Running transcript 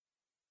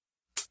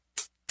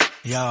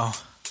Yo,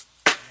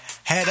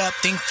 head up,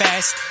 think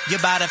fast, you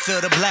about to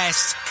feel the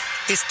blast.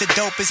 It's the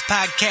dopest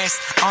podcast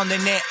on the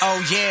net, oh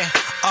yeah.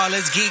 All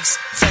us geeks,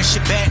 fresh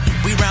your bet.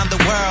 We round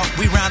the world,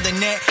 we round the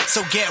net.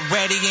 So get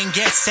ready and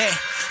get set,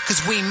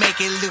 cause we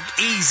make it look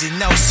easy,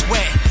 no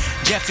sweat.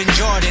 Jeff and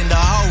Jordan, the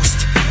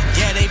host,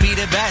 yeah, they be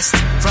the best.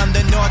 From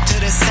the north to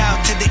the south,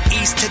 to the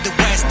east to the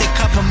west. They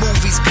cover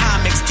movies,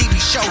 comics, TV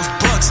shows,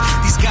 books.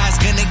 These guys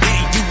gonna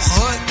get you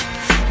hooked.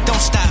 Don't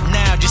stop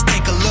now, just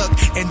take a look.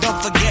 And don't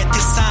forget to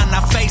sign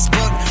our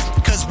Facebook,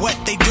 cause what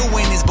they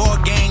doing is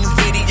board games,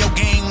 video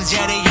games,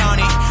 yeah, they on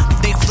it.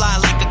 They fly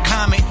like a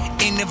comet,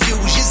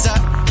 interviews is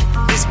up.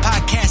 This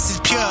podcast is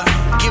pure,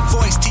 give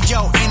voice to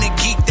your inner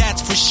geek,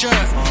 that's for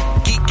sure.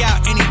 Geek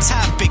out any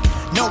topic,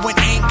 no one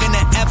ain't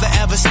gonna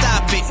ever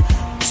stop it.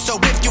 So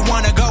if you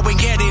wanna go and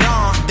get it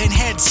on, then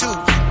head to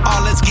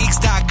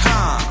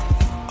allusgeeks.com.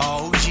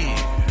 Oh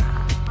yeah.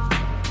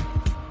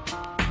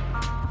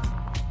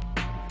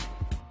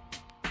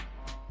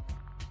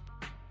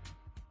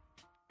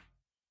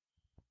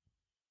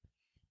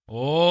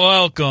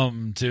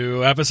 Welcome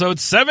to episode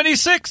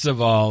 76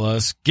 of All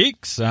Us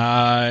Geeks.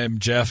 I'm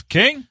Jeff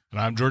King. And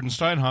I'm Jordan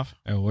Steinhoff.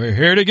 And we're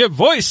here to give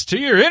voice to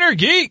your inner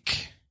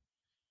geek.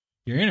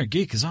 Your inner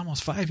geek is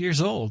almost 5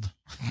 years old.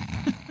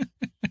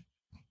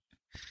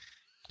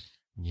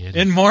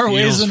 In more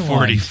ways than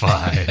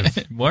 45.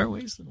 one. In more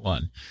ways than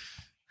one.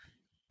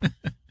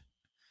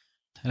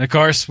 And, of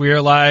course, we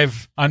are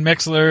live on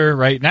Mixlr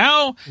right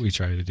now. We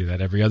try to do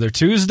that every other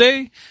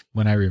Tuesday.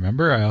 When I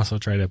remember, I also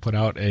try to put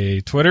out a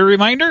Twitter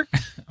reminder.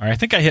 Or I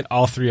think I hit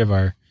all three of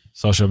our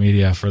social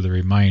media for the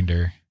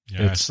reminder.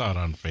 Yeah, I saw it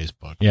on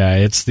Facebook. Yeah,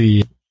 it's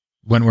the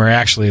when we're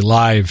actually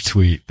live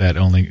tweet that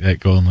only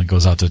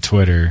goes out to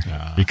Twitter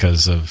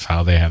because of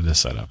how they have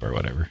this set up or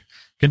whatever.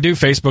 Can do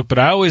Facebook, but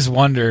I always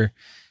wonder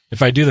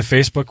if I do the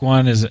Facebook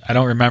one, I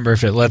don't remember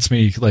if it lets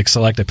me like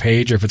select a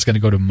page or if it's going to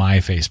go to my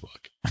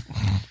Facebook.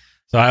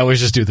 So I always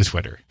just do the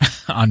Twitter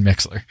on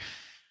Mixlr.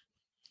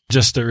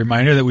 Just a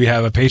reminder that we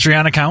have a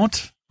Patreon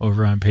account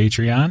over on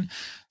Patreon.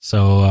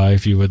 So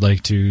if you would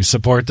like to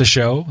support the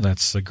show,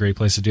 that's a great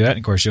place to do that. And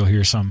of course, you'll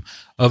hear some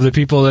of the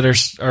people that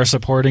are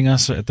supporting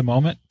us at the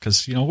moment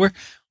because, you know,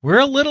 we're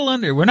a little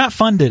under. We're not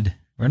funded.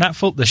 We're not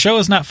full. The show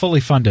is not fully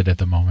funded at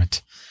the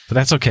moment, but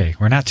that's okay.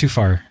 We're not too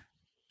far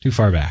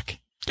back.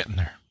 Getting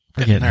there.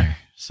 We're getting there.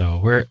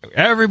 So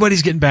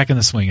everybody's getting back in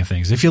the swing of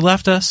things. If you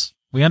left us,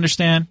 we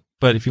understand.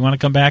 But if you want to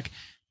come back,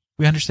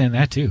 we understand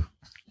that too.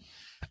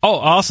 Oh,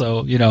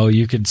 also, you know,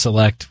 you can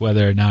select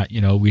whether or not,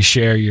 you know, we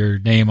share your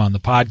name on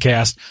the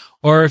podcast,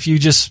 or if you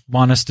just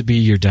want us to be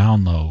your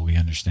down low, we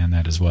understand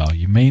that as well.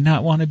 You may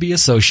not want to be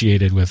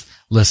associated with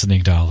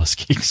listening to All Us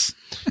Geeks.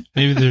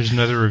 Maybe there's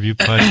another review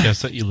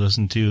podcast that you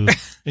listen to,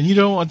 and you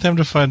don't want them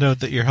to find out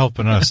that you're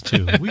helping us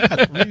too. We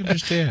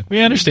understand. We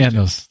understand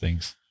those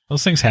things.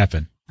 Those things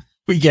happen.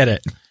 We get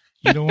it.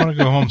 You don't want to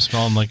go home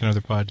smelling like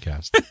another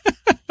podcast.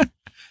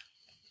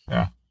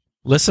 Yeah.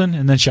 Listen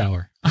and then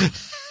shower.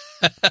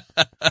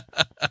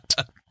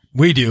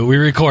 We do. We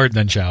record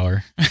then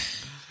shower.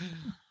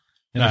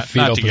 In a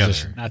fetal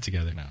position. Not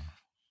together. No.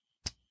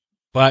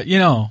 But, you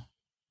know,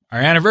 our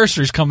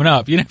anniversary's coming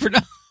up. You never know.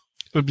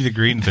 It would be the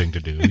green thing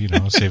to do, you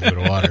know, save a bit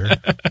of water.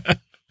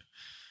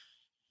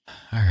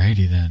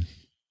 Alrighty then.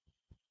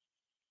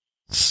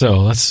 So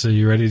let's see.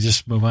 You ready to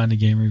just move on to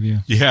game review?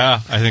 Yeah,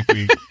 I think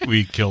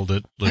we killed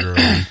it.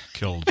 Literally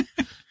killed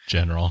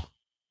General.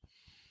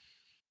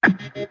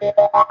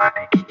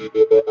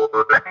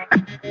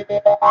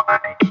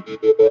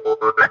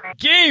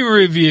 Game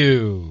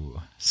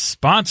review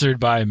sponsored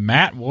by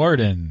Matt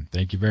Warden.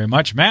 Thank you very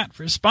much, Matt,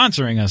 for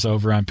sponsoring us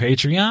over on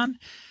Patreon,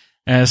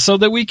 so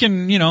that we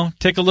can, you know,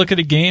 take a look at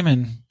a game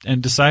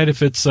and decide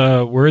if it's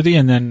worthy,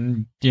 and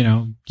then, you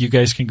know, you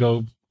guys can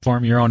go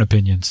form your own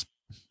opinions.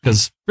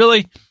 Because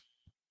really,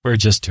 we're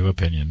just two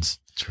opinions.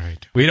 That's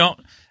right. We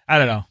don't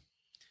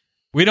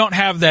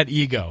have that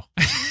ego.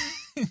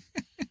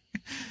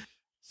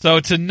 So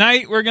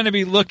tonight we're going to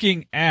be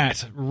looking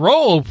at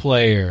Role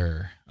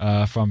Player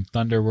from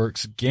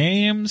Thunderworks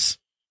Games.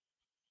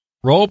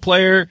 Role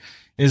Player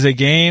is a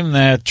game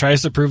that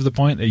tries to prove the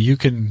point that you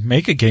can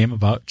make a game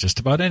about just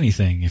about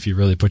anything if you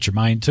really put your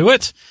mind to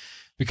it.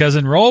 Because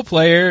in Role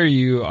Player,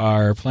 you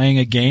are playing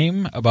a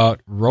game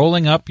about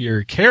rolling up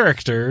your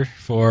character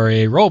for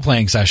a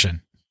role-playing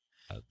session.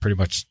 Pretty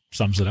much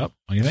sums it up.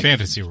 What do you think?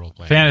 Fantasy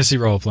role-playing. Fantasy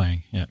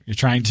role-playing, yeah. You're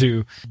trying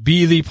to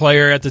be the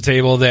player at the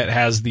table that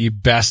has the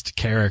best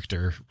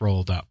character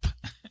rolled up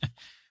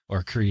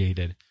or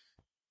created.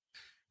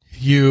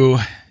 You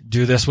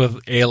do this with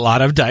a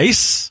lot of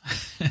dice.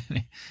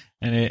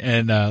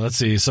 and let's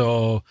see.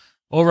 So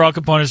overall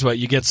components, what?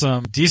 You get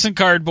some decent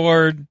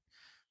cardboard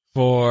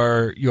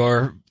for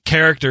your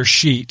character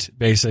sheet,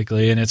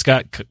 basically, and it's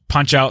got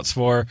punch outs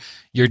for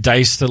your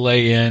dice to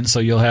lay in, so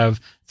you'll have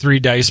 3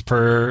 dice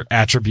per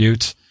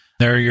attribute.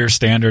 They're your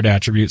standard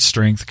attributes: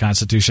 strength,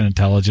 constitution,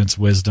 intelligence,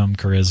 wisdom,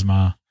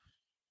 charisma.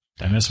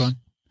 Did I miss one?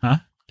 Huh?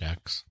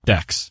 Dex.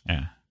 Dex,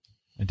 yeah.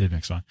 It did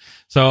mix one.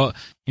 So,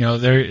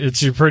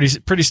 it's your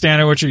pretty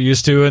standard what you're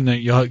used to, and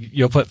then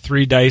you'll put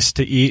 3 dice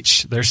to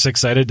each. They're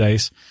 6-sided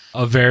dice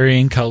of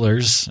varying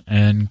colors,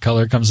 and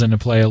color comes into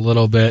play a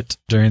little bit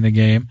during the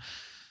game.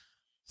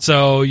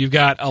 So you've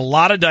got a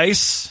lot of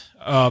dice,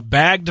 a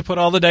bag to put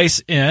all the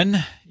dice in.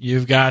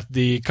 You've got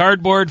the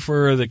cardboard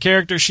for the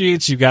character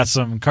sheets. You've got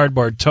some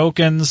cardboard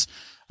tokens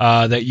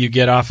that you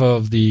get off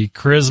of the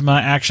charisma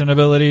action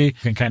ability. You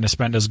can kind of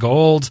spend as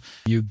gold.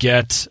 You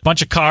get a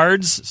bunch of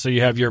cards. So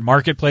you have your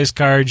marketplace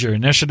cards, your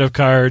initiative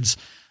cards.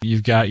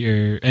 You've got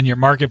your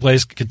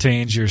marketplace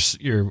contains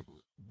your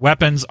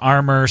weapons,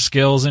 armor,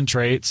 skills, and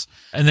traits.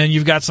 And then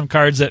you've got some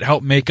cards that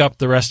help make up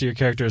the rest of your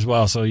character as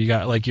well. So you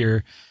got like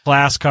your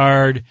class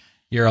card,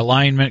 your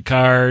alignment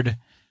card,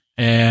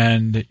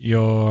 and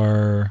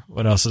your,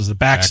 what else is the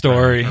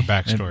backstory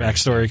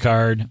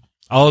card.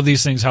 All of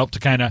these things help to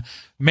kind of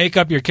make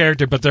up your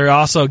character, but they're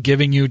also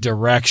giving you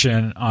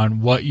direction on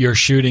what you're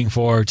shooting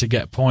for to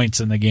get points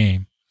in the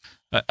game.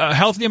 A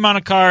healthy amount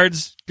of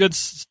cards,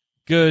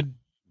 good,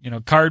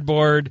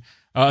 cardboard.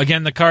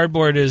 Again, the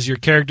cardboard is your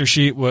character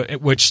sheet,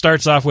 which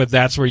starts off with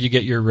that's where you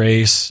get your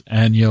race,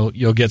 and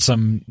you'll get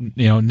some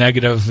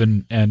negative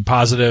and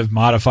positive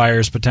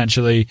modifiers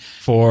potentially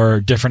for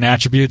different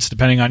attributes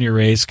depending on your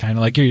race, kind of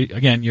like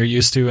you're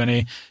used to in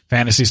a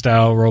fantasy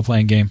style role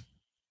playing game.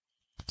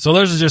 So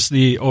those are just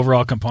the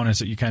overall components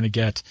that you kind of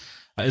get.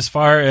 As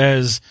far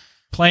as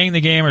playing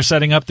the game or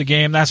setting up the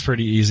game, that's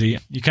pretty easy.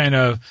 You kind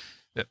of,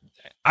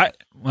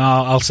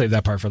 I'll save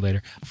that part for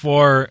later.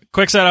 For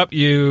quick setup,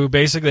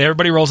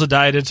 everybody rolls a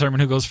die to determine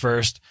who goes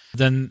first.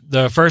 Then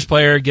the first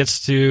player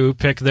gets to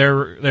pick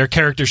their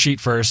character sheet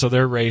first, so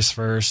their race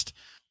first.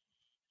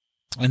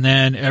 And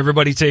then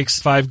everybody takes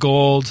 5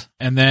 gold.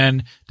 And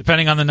then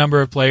depending on the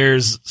number of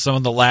players, some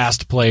of the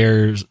last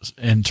players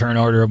in turn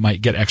order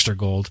might get extra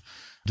gold,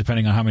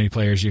 depending on how many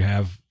players you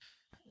have.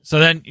 So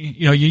then,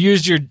 you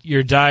used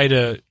your die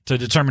to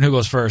determine who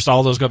goes first.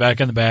 All those go back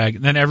in the bag.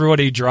 And then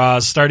everybody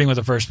draws, starting with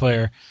the first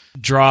player,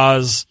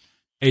 draws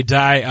a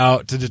die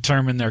out to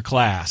determine their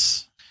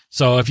class.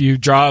 So if you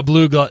draw a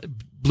blue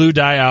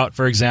die out,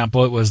 for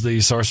example, it was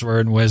the sorcerer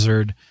and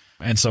wizard,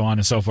 and so on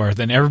and so forth.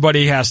 Then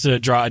everybody has to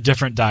draw a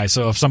different die.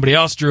 So if somebody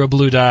else drew a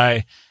blue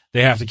die,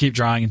 they have to keep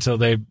drawing until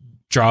they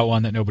draw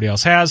one that nobody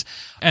else has.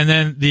 And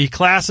then the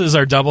classes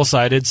are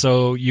double-sided,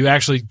 so you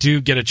actually do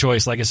get a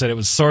choice. Like I said, it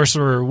was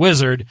sorcerer or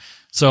wizard,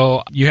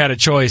 so you had a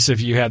choice if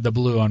you had the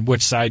blue on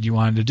which side you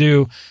wanted to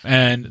do.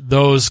 And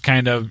those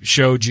kind of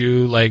showed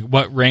you like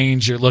what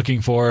range you're looking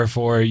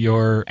for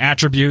your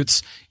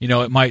attributes.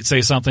 It might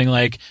say something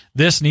like,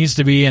 this needs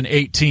to be an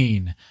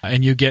 18,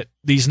 and you get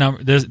these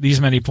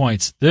many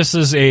points. This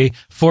is a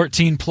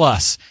 14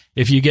 plus.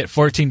 If you get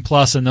 14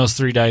 plus in those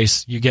 3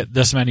 dice, you get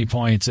this many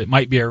points. It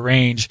might be a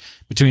range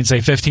between,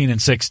 say, 15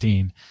 and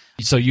 16.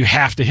 So you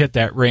have to hit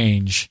that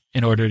range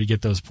in order to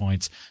get those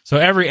points. So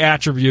every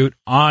attribute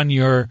on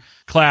your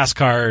class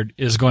card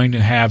is going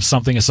to have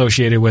something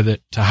associated with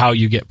it to how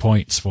you get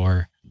points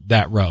for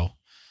that row.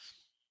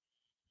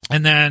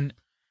 And then,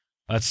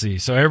 let's see.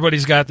 So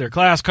everybody's got their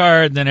class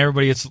card, and then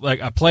everybody gets like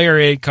a player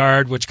aid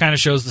card, which kind of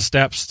shows the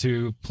steps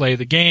to play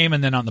the game.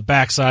 And then on the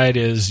backside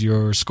is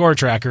your score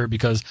tracker,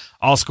 because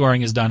all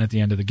scoring is done at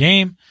the end of the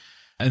game.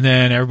 And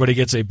then everybody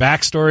gets a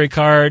backstory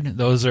card.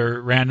 Those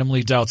are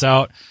randomly dealt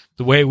out.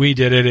 The way we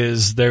did it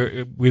is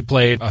we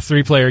played a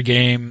 3-player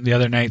game the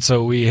other night,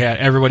 so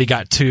everybody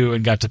got 2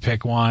 and got to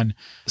pick one.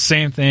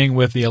 Same thing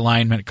with the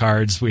alignment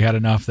cards. We had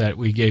enough that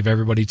we gave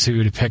everybody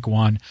 2 to pick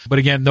one. But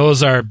again,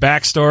 those are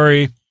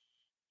backstory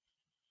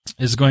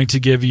is going to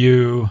give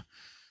you.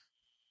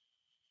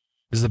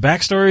 Is the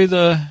backstory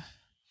the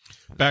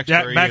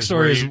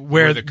backstory is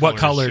where what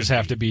colors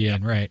have to be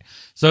in, right?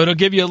 So it'll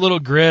give you a little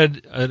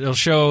grid. It'll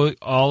show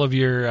all of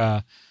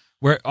your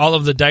where all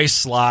of the dice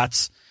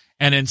slots.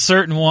 And in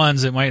certain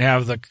ones, it might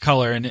have the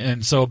color.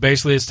 And so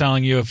basically it's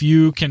telling you if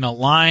you can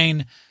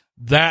align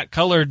that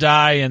color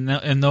die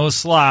in those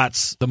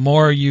slots, the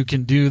more you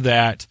can do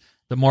that,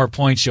 the more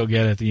points you'll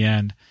get at the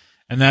end.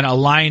 And then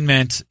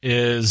alignment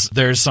is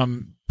there's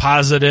some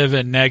positive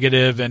and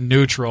negative and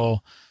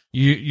neutral.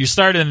 You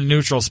start in a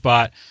neutral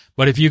spot,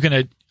 but if you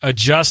can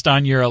adjust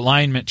on your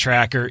alignment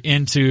tracker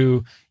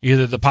into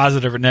either the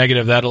positive or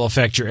negative, that'll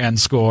affect your end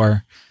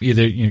score.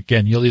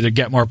 You'll either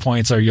get more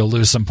points or you'll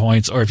lose some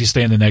points, or if you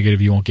stay in the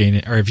negative, you won't gain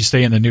it, or if you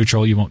stay in the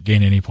neutral, you won't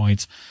gain any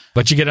points.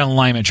 But you get an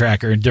alignment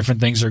tracker, and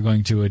different things are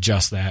going to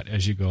adjust that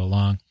as you go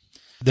along.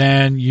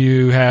 Then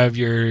you have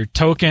your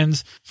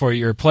tokens for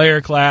your player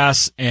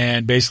class,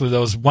 and basically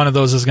one of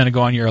those is going to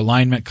go on your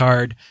alignment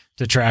card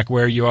to track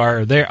where you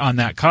are there on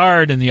that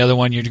card, and the other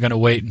one you're going to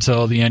wait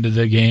until the end of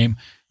the game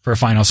for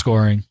final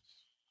scoring.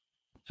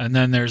 And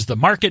then there's the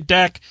market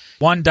deck,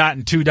 1-dot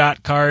and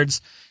 2-dot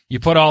cards. You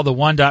put all the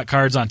 1-dot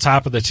cards on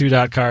top of the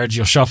 2-dot cards.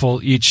 You'll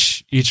shuffle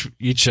each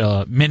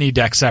mini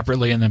deck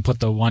separately and then put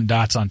the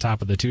 1-dots on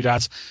top of the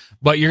 2-dots.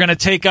 But you're going to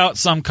take out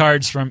some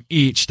cards from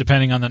each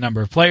depending on the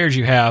number of players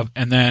you have,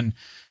 and then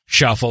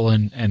shuffle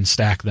and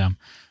stack them.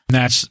 And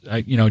that's,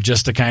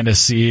 just to kind of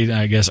see,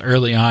 I guess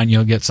early on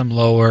you'll get some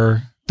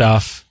lower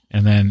stuff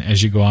And then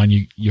as you go on,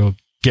 you'll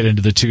get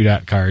into the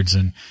 2-dot cards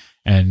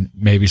and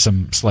maybe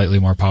some slightly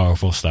more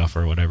powerful stuff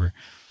or whatever.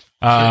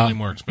 Certainly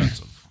more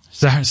expensive.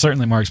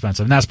 Certainly more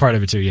expensive. And that's part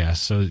of it too,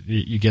 yes. So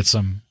you get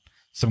some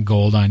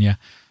gold on you.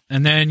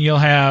 And then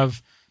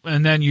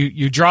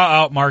you draw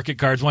out market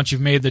cards. Once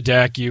you've made the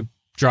deck, you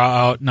draw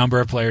out number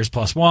of players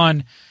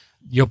 +1.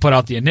 You'll put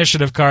out the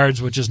initiative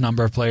cards, which is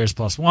number of players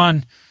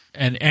 +1.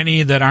 And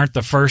any that aren't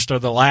the first or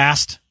the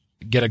last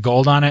get a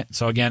gold on it.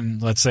 So again,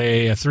 let's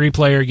say a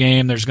 3-player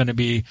game, there's going to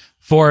be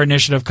 4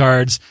 initiative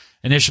cards.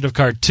 Initiative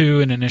card 2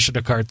 and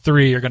initiative card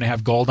 3 are going to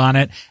have gold on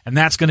it. And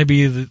that's going to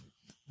be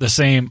the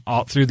same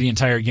all through the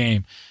entire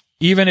game.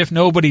 Even if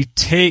nobody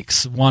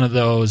takes one of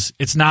those,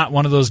 it's not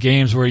one of those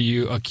games where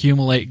you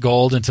accumulate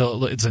gold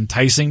until it's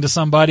enticing to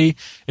somebody.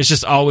 It's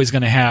just always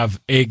going to have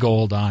a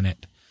gold on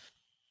it.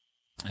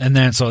 And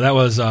then, so that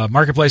was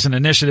marketplace and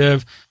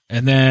initiative.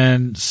 And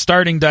then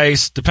starting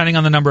dice, depending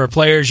on the number of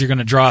players, you're going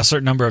to draw a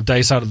certain number of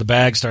dice out of the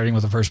bag, starting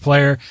with the first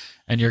player.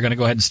 And you're going to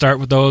go ahead and start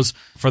with those.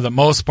 For the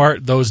most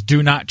part, those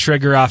do not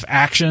trigger off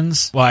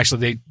actions. Well,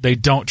 actually, they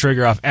don't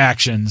trigger off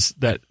actions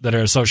that are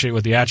associated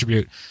with the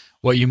attribute.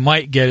 What you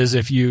might get is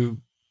if you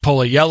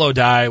pull a yellow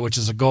die, which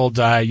is a gold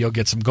die, you'll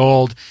get some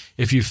gold.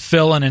 If you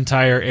fill an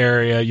entire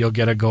area, you'll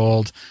get a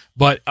gold.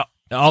 But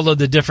all of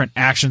the different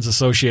actions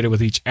associated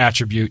with each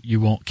attribute, you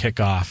won't kick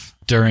off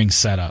during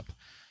setup.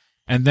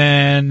 And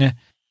then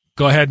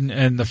go ahead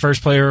and the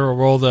first player will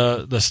roll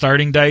the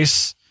starting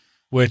dice,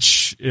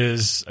 which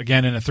is,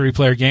 again, in a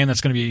 3-player game,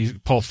 that's going to be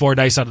pull 4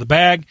 dice out of the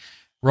bag,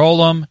 roll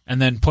them,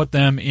 and then put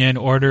them in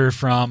order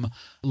from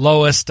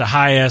lowest to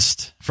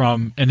highest,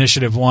 from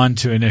initiative 1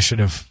 to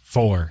initiative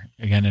 4,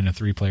 again, in a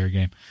 3-player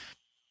game.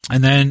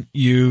 And then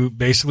you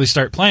basically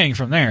start playing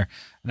from there.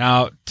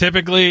 Now,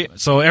 typically,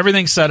 so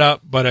everything's set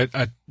up, but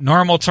a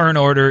normal turn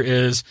order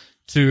is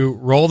to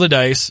roll the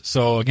dice.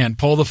 So, again,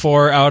 pull the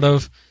 4 out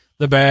of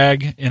the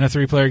bag in a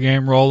 3-player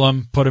game, roll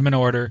them, put them in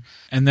order.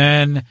 And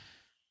then,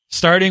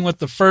 starting with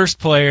the first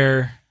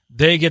player,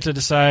 they get to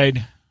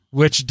decide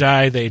which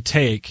die they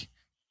take,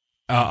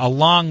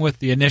 along with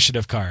the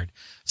initiative card.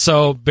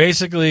 So,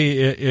 basically,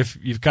 if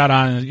you've got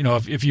on,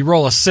 if you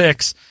roll a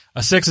 6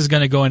 is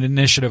going to go in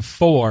initiative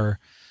 4.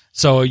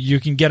 So you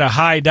can get a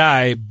high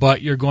die,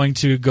 but you're going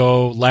to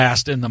go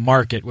last in the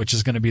market, which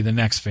is going to be the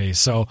next phase.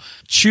 So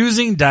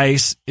choosing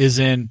dice is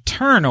in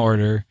turn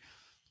order,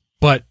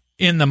 but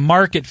in the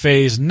market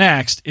phase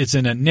next, it's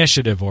in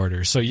initiative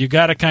order. So you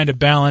got to kind of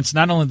balance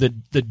not only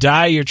the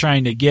die you're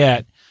trying to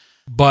get,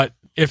 but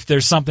if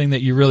there's something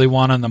that you really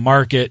want on the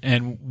market,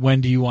 and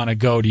when do you want to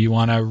go? Do you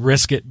want to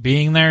risk it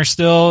being there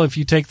still if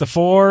you take the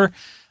 4,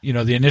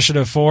 the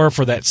initiative 4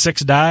 for that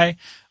 6 die,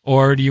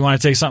 or do you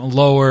want to take something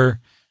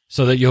lower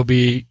so that you'll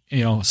be,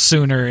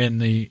 sooner in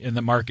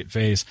the market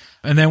phase?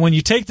 And then when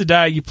you take the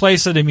die, you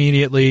place it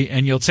immediately,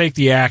 and you'll take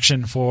the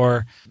action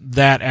for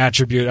that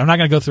attribute. I'm not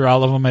going to go through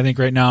all of them, I think,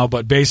 right now,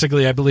 but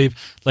basically, I believe,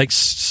 like,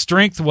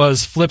 strength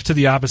was flipped to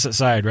the opposite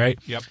side, right?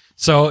 Yep.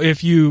 So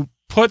if you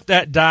put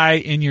that die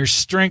in your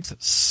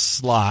strength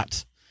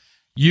slot,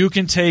 you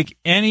can take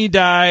any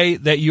die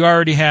that you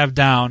already have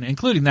down,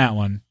 including that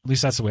one. At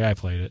least that's the way I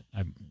played it.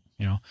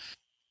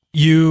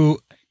 You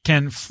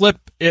can flip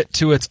it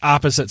to its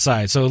opposite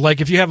side. So,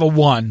 like, if you have a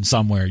 1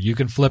 somewhere, you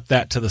can flip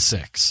that to the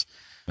 6.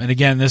 And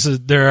again,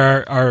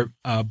 there are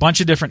a bunch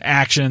of different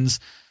actions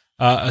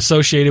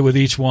associated with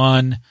each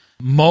one.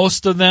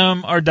 Most of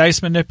them are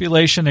dice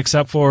manipulation,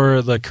 except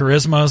for the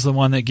charisma is the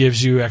one that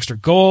gives you extra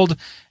gold,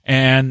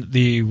 and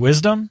the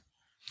wisdom.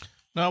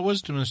 No,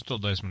 wisdom is still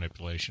dice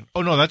manipulation.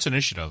 Oh, no, that's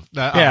initiative.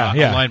 Yeah.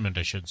 Alignment,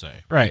 I should say.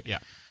 Right. Yeah.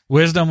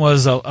 Wisdom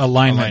was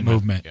alignment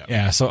movement.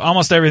 Yeah. So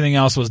almost everything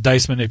else was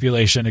dice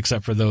manipulation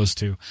except for those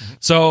 2. Mm-hmm.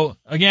 So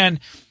again,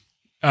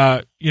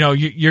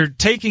 you're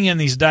taking in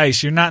these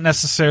dice. You're not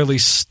necessarily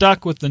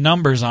stuck with the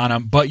numbers on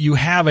them, but you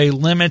have a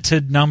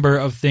limited number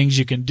of things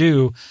you can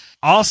do.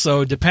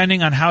 Also,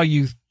 depending on how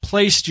you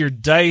placed your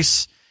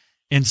dice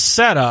in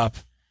setup,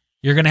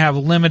 you're going to have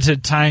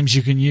limited times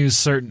you can use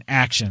certain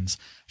actions.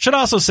 Should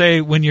also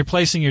say, when you're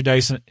placing your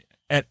dice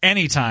at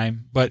any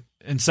time, but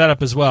in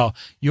setup as well,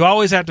 you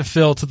always have to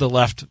fill to the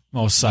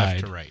leftmost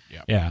side. Left to right,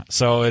 yeah. Yeah.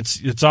 So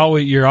it's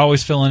always, you're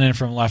always filling in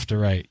from left to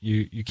right.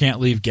 You can't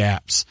leave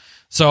gaps.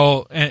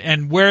 So,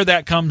 and where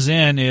that comes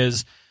in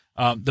is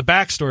the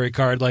backstory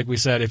card, like we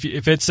said.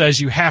 If it says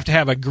you have to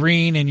have a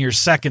green in your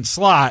second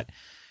slot,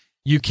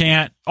 you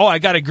can't, I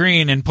got a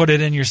green, and put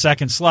it in your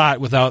second slot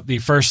without the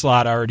first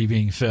slot already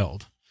being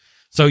filled.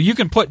 So you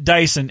can put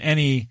dice in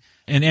any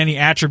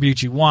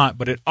attribute you want,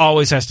 but it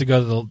always has to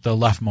go to the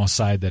leftmost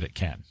side that it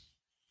can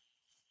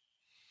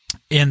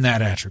in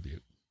that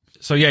attribute.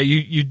 So yeah,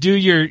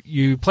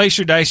 you place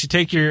your dice, you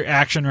take your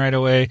action right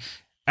away.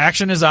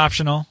 Action is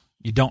optional.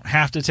 You don't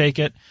have to take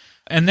it.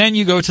 And then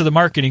you go to the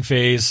marketing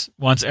phase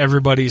once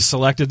everybody's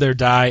selected their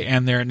die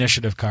and their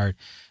initiative card.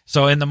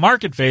 So in the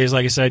market phase,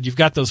 like I said, you've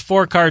got those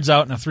 4 cards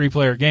out in a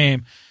 3-player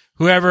game.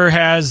 Whoever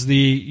has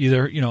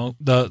the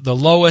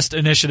lowest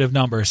initiative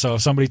number. So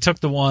if somebody took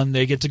the 1,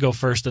 they get to go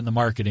first in the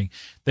marketing.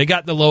 They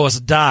got the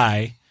lowest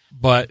die,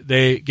 but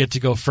they get to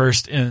go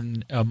first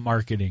in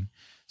marketing.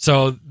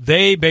 So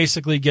they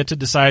basically get to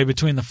decide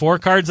between the 4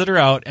 cards that are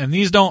out, and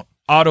these don't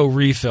auto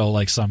refill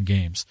like some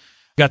games.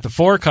 You got the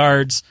 4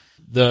 cards.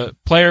 The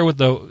player with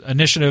the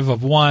initiative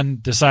of 1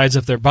 decides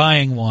if they're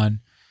buying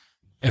one.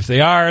 If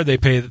they are, they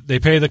pay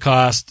the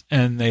cost,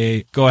 and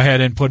they go ahead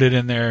and put it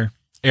in their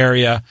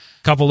area.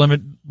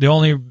 The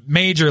only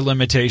major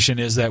limitation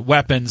is that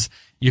weapons,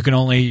 you can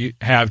only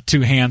have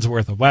 2 hands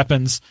worth of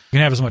weapons. You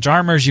can have as much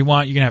armor as you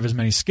want. You can have as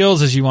many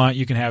skills as you want.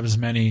 You can have as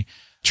many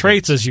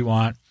traits as you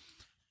want.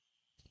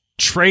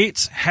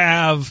 Traits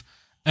have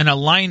an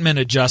alignment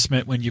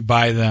adjustment when you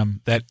buy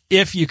them that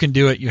if you can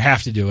do it, you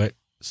have to do it.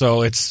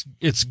 So it's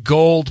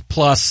gold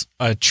plus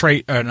a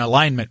trait or an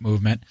alignment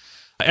movement.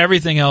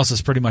 Everything else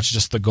is pretty much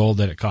just the gold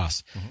that it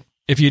costs. Mm-hmm.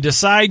 If you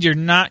decide you're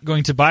not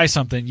going to buy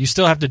something, you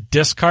still have to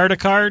discard a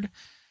card.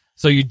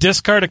 So you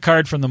discard a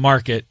card from the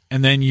market,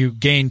 and then you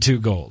gain 2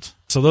 gold.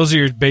 So those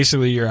are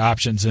basically your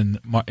options in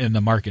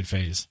the market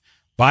phase.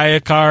 Buy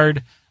a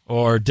card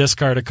or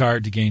discard a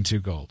card to gain 2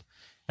 gold.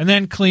 And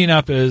then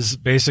cleanup is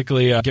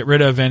basically get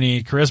rid of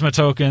any charisma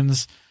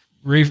tokens.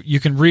 You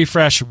can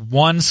refresh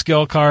 1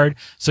 skill card.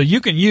 So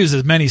you can use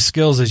as many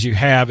skills as you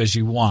have as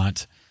you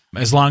want,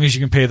 as long as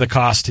you can pay the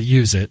cost to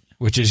use it,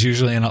 which is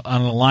usually an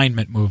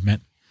alignment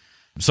movement.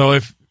 So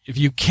if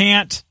you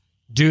can't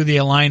do the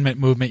alignment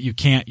movement, you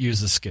can't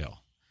use the skill.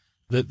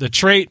 The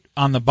trait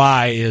on the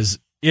buy is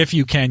if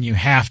you can, you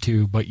have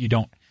to, but you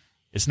don't.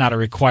 It's not a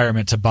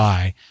requirement to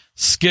buy.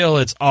 Skill,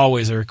 it's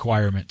always a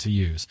requirement to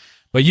use.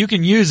 But you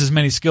can use as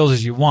many skills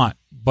as you want.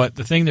 But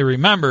the thing to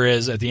remember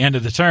is at the end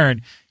of the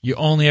turn, you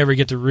only ever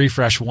get to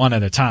refresh 1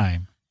 at a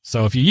time.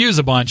 So if you use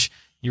a bunch,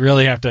 you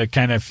really have to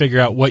kind of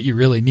figure out what you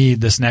really need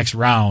this next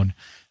round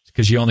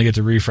because you only get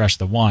to refresh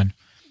the 1.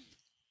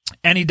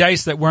 Any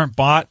dice that weren't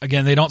bought,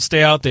 again, they don't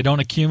stay out. They don't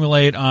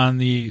accumulate on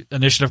the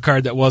initiative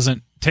card that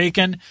wasn't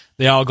taken.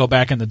 They all go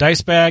back in the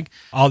dice bag.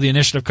 All the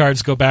initiative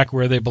cards go back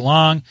where they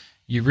belong.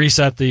 You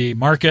reset the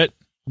market.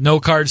 No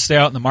cards stay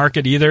out in the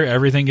market either.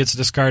 Everything gets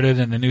discarded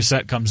and a new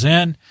set comes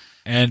in.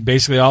 And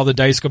basically all the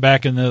dice go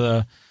back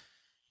into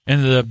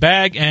the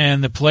bag,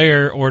 and the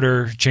player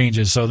order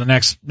changes. So the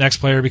next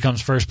player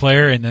becomes first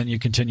player, and then you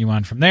continue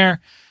on from there.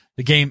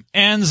 The game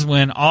ends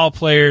when all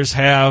players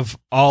have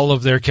all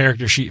of their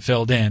character sheet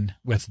filled in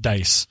with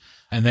dice.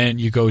 And then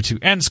you go to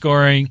end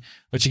scoring,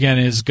 which again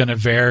is going to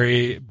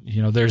vary.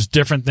 There's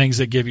different things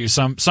that give you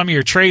some of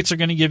your traits are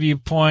going to give you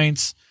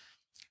points,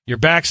 your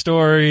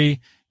backstory,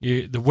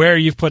 where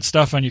you've put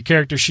stuff on your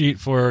character sheet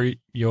for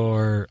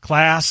your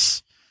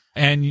class,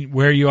 and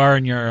where you are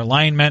in your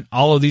alignment.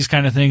 All of these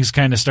kind of things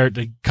kind of start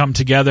to come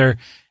together,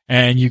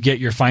 and you get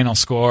your final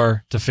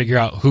score to figure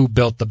out who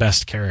built the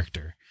best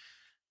character.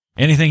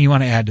 Anything you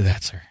want to add to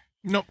that, sir?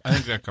 Nope, I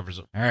think that covers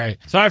it. All right.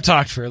 So I've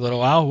talked for a little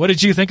while. What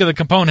did you think of the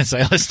components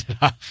I listed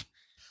off?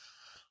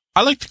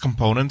 I like the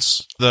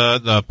components.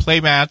 The play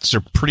mats are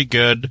pretty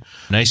good.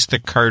 Nice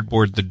thick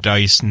cardboard. The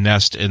dice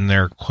nest in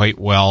there quite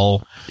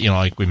well.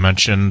 Like we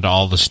mentioned,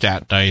 all the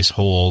stat dice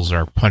holes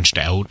are punched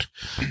out.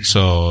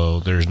 So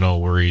there's no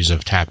worries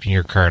of tapping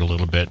your card a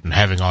little bit and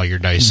having all your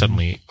dice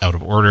suddenly out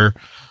of order.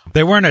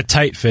 They weren't a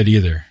tight fit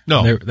either.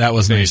 No. That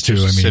was nice too.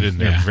 Sit in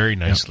there very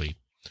nicely. Yep.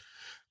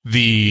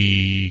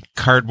 The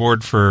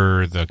cardboard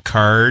for the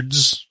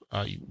cards,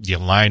 the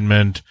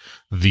alignment,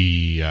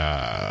 the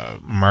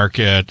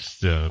market,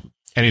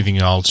 anything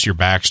else, your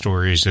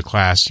backstories, the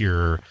class,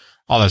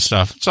 all that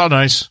stuff. It's all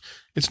nice.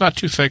 It's not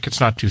too thick. It's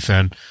not too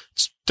thin.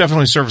 It's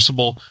definitely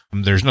serviceable.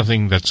 There's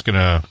nothing that's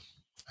gonna,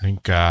 I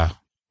think,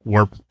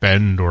 warp,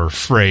 bend, or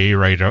fray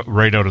right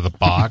out of the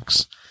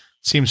box.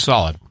 Seems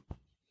solid.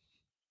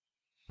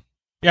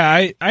 Yeah,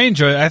 I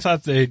enjoy it. I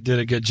thought they did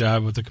a good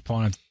job with the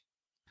components.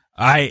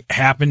 I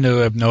happen to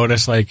have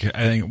noticed, I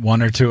think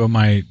 1 or 2 of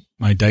my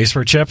dice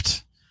were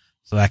chipped,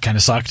 so that kind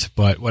of sucked.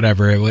 But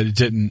whatever, it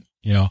didn't,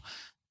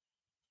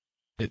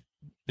 it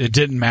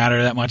didn't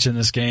matter that much in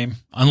this game,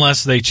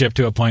 unless they chip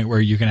to a point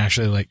where you can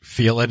actually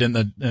feel it in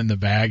the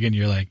bag, and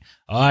you're like,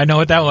 oh, I know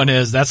what that one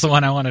is. That's the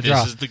one I want to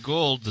draw. This is the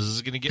gold. This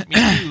is going to get me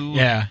too.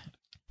 Yeah.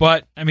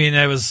 But,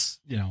 it was,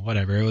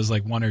 whatever. It was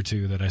 1 or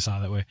 2 that I saw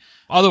that way.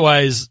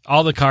 Otherwise,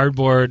 all the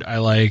cardboard I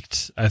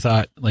liked. I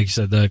thought, like you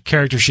said, the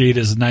character sheet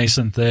is nice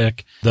and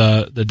thick.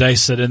 The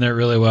dice sit in there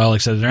really well. Like I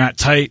said, they're not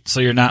tight, so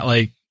you're not,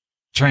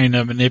 trying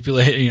to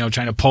manipulate,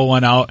 trying to pull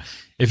one out.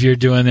 If you're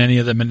doing any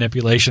of the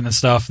manipulation and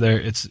stuff there,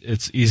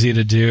 it's easy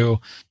to do.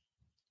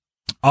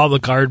 All the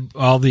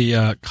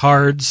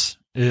cards,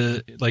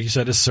 like you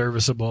said, is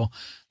serviceable.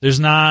 There's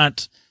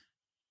not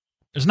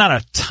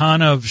a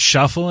ton of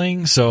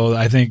shuffling, so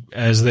I think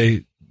as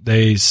they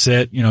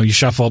sit, you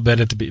shuffle a bit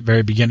at the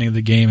very beginning of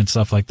the game and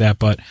stuff like that,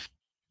 but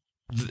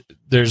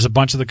there's a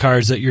bunch of the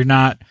cards that you're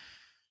not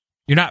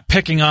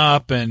picking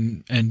up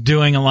and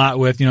doing a lot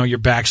with, your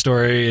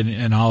backstory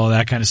and all of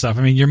that kind of stuff.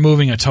 You're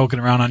moving a token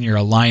around on your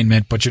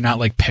alignment, but you're not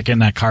picking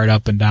that card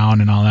up and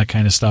down and all that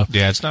kind of stuff.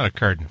 Yeah, it's not a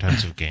card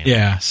intensive game.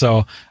 Yeah,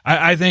 so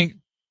I think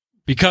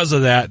because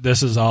of that,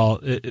 this is all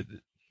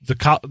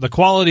the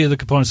quality of the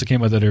components that came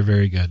with it are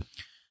very good.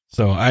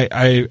 So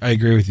I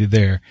agree with you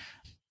there.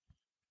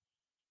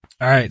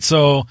 All right,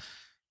 so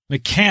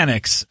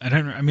mechanics.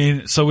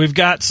 So we've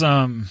got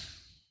some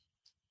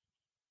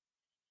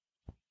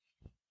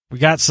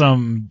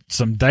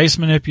dice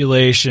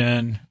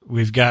manipulation.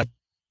 We've got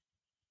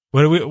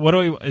what do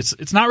we?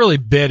 It's not really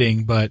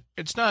bidding, but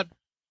it's not.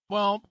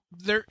 Well,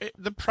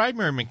 the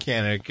primary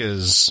mechanic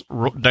is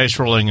dice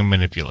rolling and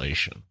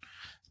manipulation.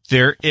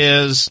 There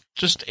is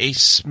just a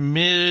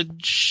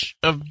smidge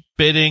of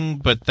bidding,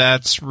 but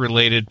that's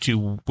related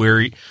to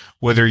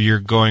whether you're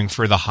going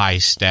for the high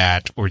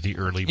stat or the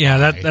early buy.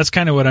 Yeah, that's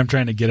kind of what I'm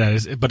trying to get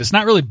at. But it's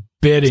not really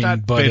bidding. It's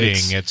not but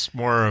bidding. It's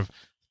more of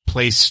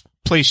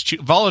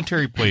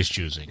voluntary place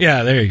choosing.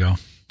 Yeah, there you go.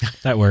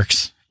 That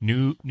works.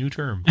 New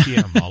term.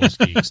 TM, All Us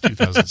Geeks,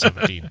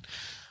 2017.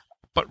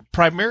 But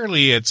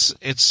primarily,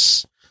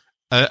 it's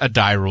a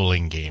die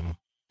rolling game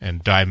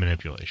and die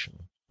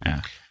manipulation.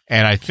 Yeah.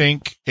 And I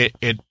think it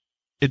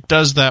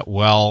does that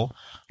well.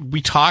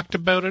 We talked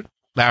about it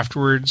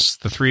afterwards,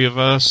 the three of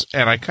us,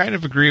 and I kind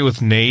of agree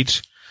with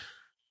Nate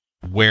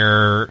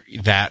where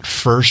that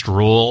first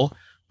roll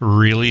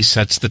really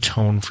sets the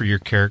tone for your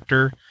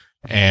character,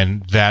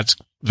 and that's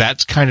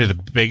kind of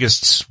the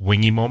biggest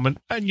swingy moment.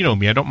 And you know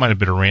me, I don't mind a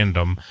bit of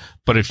random,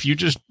 but if you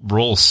just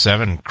roll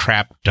 7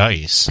 crap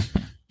dice,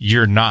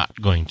 you're not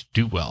going to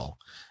do well.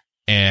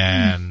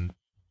 And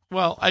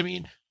well, I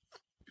mean,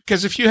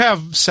 because if you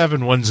have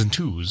 7 1s and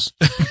 2s,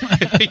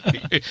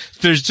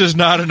 there's just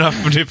not enough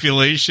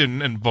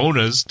manipulation and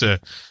bonus to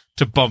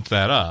bump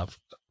that up,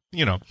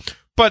 you know.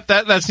 But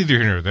that's neither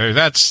here nor there.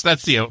 That's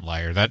the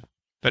outlier. That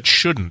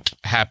shouldn't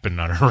happen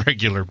on a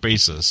regular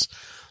basis.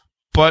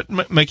 But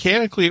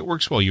mechanically, it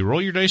works well. You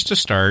roll your dice to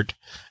start,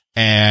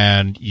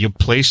 and you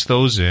place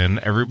those in.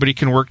 Everybody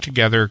can work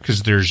together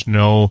because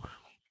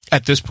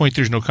at this point,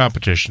 there's no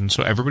competition,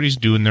 so everybody's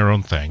doing their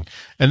own thing.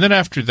 And then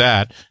after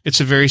that,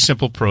 it's a very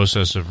simple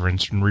process of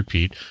rinse and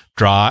repeat.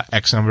 Draw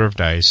X number of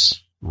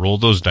dice, roll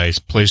those dice,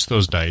 place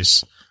those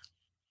dice.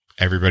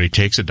 Everybody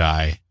takes a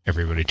die.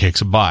 Everybody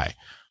takes a buy.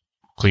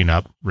 Clean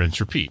up, rinse,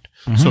 repeat.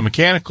 Mm-hmm. So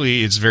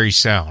mechanically, it's very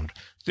sound.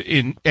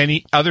 In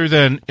any other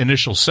than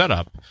initial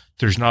setup,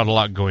 there's not a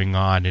lot going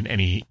on in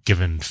any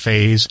given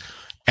phase.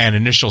 And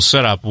initial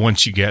setup,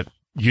 once you get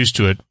used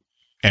to it,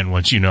 and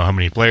once you know how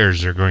many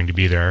players are going to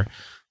be there,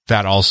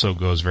 that also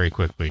goes very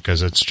quickly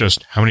because it's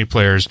just how many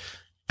players,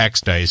 X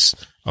dice,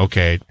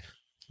 okay,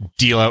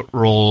 deal out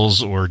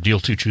rolls or deal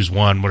 2, choose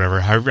 1, whatever.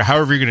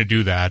 However you're going to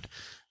do that,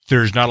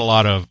 there's not a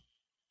lot of,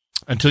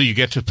 until you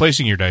get to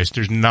placing your dice,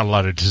 there's not a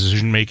lot of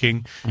decision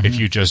making if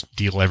you just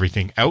deal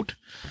everything out.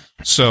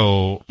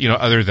 So, you know,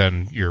 other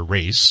than your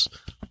race.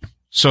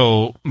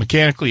 So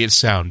mechanically it's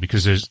sound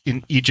because there's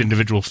in each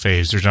individual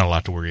phase, there's not a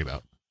lot to worry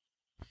about.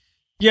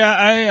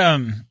 Yeah,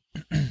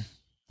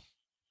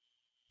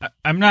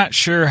 I'm not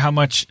sure how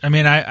much. I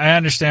mean, I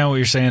understand what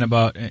you're saying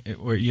about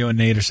what you and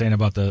Nate are saying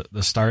about the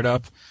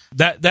startup.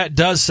 That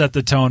does set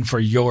the tone for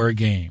your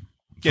game.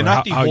 Yeah,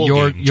 not the whole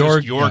game,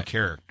 just your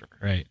character.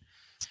 Right.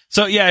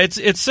 So yeah, it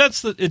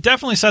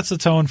definitely sets the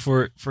tone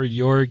for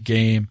your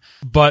game.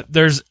 But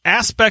there's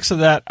aspects of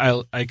that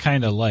I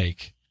kind of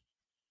like.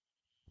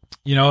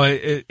 You know,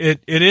 it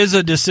is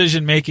a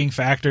decision making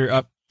factor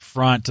up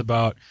front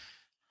about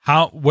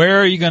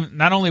where are you going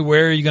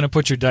to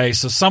put your dice?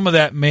 So some of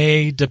that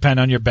may depend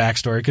on your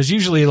backstory because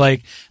usually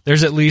like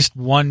there's at least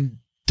one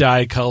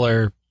die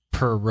color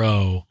per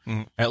row,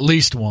 at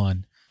least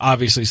one.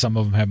 Obviously some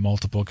of them have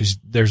multiple because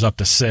there's up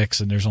to 6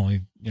 and there's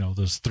only, you know,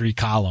 those 3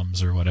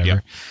 columns or whatever.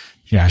 Yep.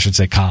 Yeah, I should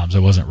say columns. It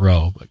wasn't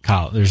row, but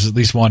column. There's at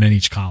least one in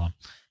each column.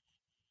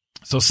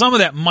 So some of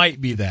that might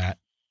be that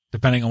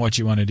depending on what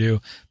you want to do.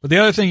 But the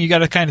other thing you got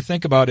to kind of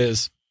think about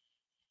is,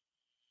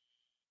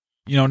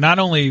 you know, not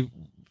only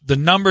the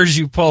numbers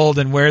you pulled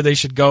and where they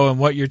should go and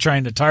what you're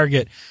trying to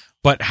target,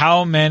 but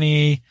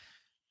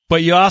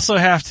but you also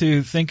have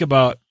to think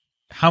about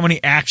how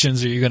many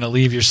actions are you going to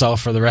leave yourself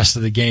for the rest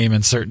of the game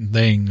and certain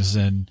things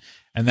and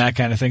that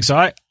kind of thing.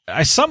 So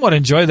I somewhat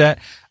enjoy that.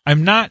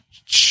 I'm not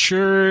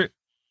sure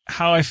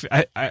how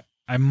I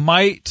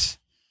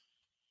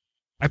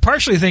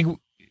partially think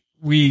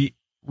we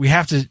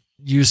have to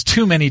use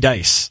too many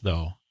dice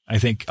though. I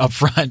think up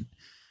front,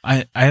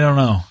 I don't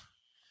know.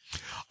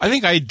 I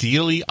think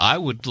ideally I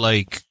would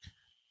like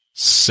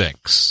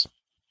 6,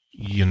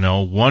 you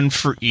know, 1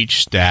 for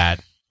each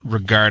stat,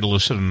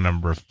 regardless of the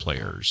number of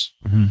players.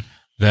 Mm-hmm.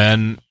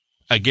 Then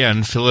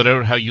again, fill it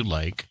out how you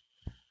like.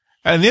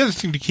 And the other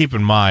thing to keep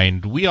in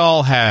mind, we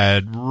all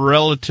had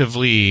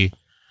relatively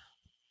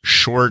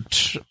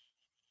short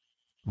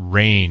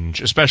range,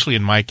 especially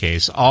in my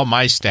case. All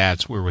my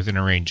stats were within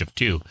a range of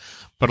 2,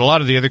 but a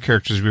lot of the other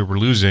characters we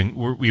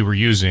were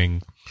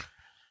using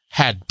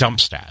had dump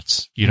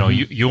stats. You know,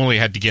 you only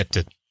had to get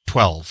to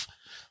 12.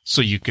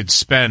 So you could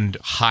spend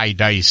high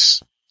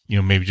dice, you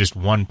know, maybe just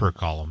 1 per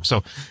column.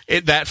 So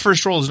that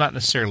first roll is not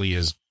necessarily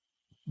as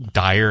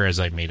dire as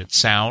I made it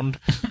sound,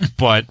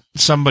 but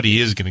somebody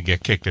is going to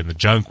get kicked in the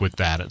junk with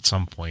that at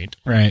some point.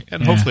 Right.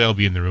 And hopefully I'll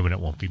be in the room and it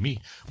won't be me.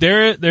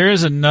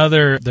 There's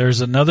another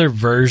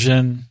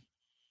version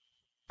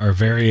or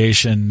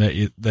variation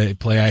that they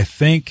play. I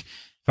think,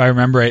 if I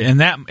remember right.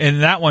 And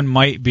that one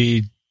might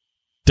be,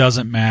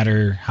 doesn't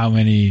matter how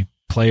many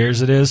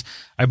players it is.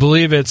 I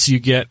believe it's you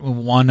get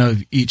one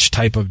of each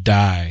type of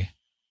die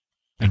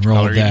and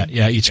roll that.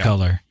 Yeah, each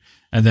color.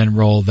 And then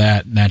roll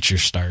that, and that's your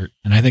start.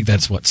 And I think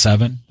that's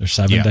 7? There's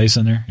 7 dice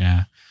in there.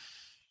 Yeah.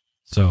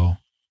 So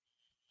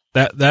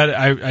that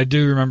I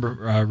do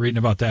remember reading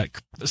about that.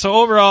 So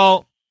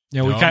overall,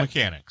 we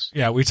mechanics.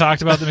 Yeah, we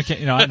talked about the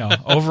mechanics. I know.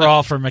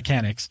 Overall for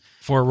mechanics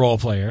for role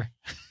player,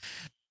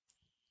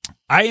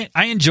 I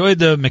enjoyed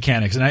the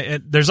mechanics,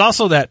 and there's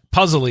also that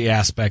puzzly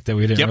aspect that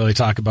we didn't really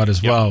talk about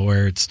as well,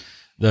 where it's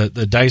the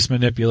dice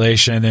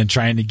manipulation and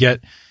trying to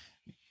get.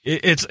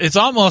 It's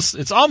almost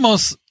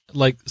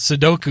like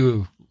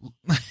Sudoku.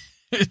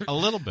 A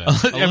little bit.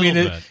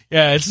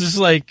 It's just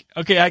like,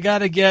 okay, I got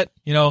to get,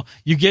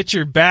 you get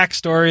your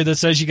backstory that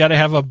says you got to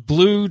have a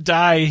blue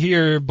die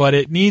here, but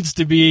it needs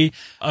to be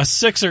a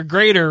 6 or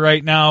greater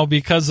right now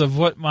because of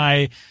what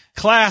my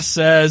class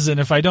says.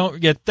 And if I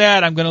don't get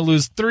that, I'm going to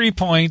lose 3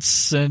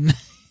 points and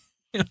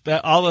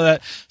all of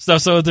that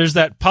stuff. So there's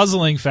that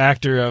puzzling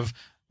factor of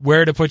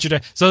where to put your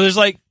die. So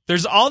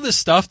there's all this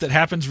stuff that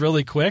happens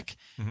really quick.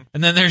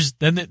 And then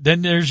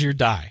there's your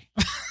die.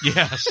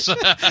 Yes. So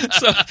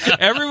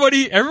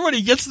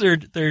everybody gets their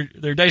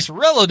dice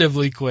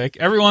relatively quick.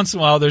 Every once in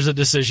a while, there's a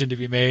decision to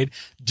be made.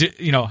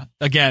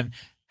 Again,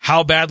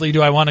 how badly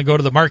do I want to go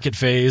to the market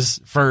phase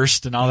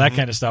first and all that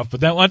kind of stuff. But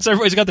then once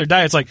everybody's got their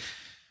die, it's like,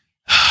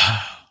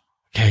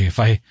 okay, if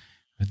I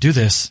do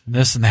this and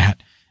this and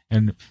that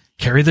and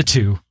carry the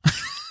 2.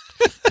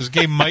 This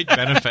game might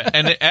benefit,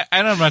 and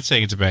I'm not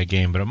saying it's a bad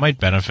game, but it might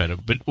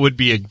benefit. But would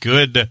be a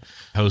good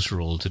house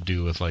rule to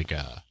do with like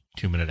a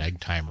 2-minute egg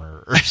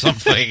timer or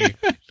something.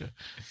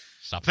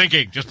 Stop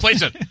thinking, just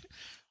place it.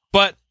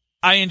 But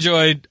I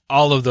enjoyed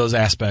all of those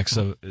aspects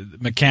of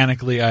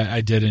mechanically. I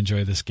did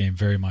enjoy this game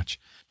very much.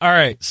 All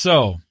right,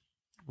 so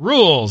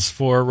rules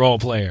for role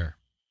player.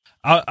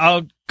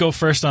 I'll go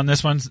first on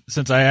this one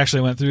since I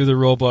actually went through the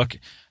rule book.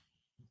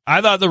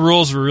 I thought the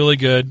rules were really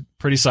good,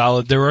 pretty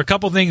solid. There were a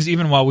couple things,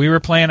 even while we were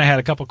playing, I had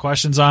a couple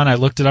questions on. I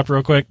looked it up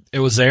real quick. It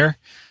was there.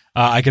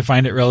 I could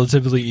find it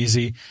relatively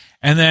easy.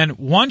 And then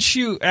once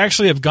you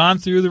actually have gone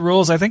through the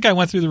rules, I think I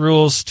went through the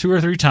rules 2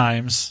 or 3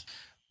 times,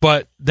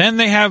 but then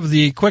they have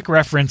the quick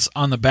reference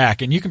on the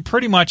back. And you can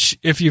pretty much,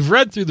 if you've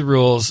read through the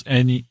rules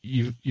and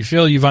you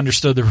feel you've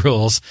understood the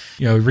rules,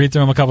 read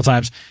through them a couple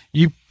times,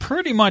 you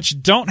pretty much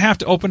don't have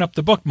to open up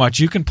the book much.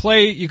 You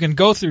can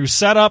go through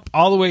setup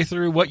all the way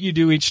through what you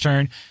do each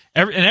turn.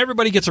 And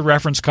everybody gets a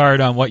reference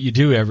card on what you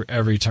do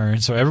every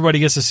turn, so everybody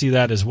gets to see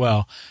that as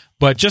well.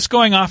 But just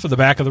going off of the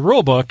back of the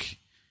rule book,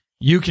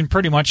 you can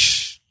pretty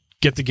much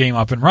get the game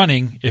up and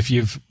running if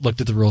you've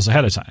looked at the rules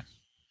ahead of time.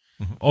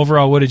 Mm-hmm.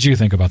 Overall, what did you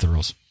think about the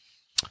rules?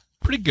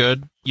 Pretty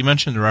good. You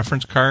mentioned the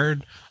reference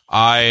card.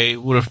 I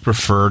would have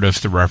preferred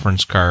if the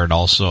reference card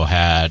also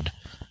had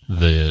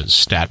the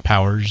stat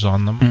powers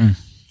on them.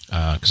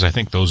 Because I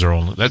think those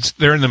are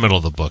they're in the middle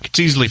of the book. It's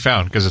easily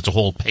found because it's a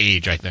whole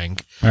page, I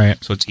think. All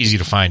right. So it's easy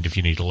to find if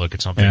you need to look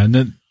at something. Yeah, and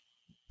then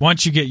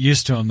once you get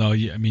used to them, though,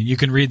 you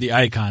can read the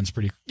icons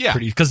pretty,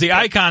 because the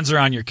icons are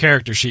on your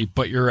character sheet.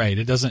 But you're right;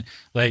 it doesn't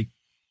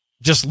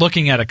just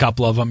looking at a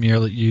couple of them,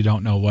 you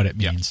don't know what it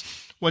means.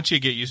 Yeah. Once you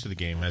get used to the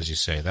game, as you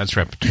say, that's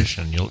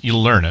repetition.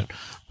 You'll learn it.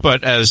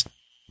 But as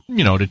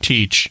to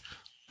teach,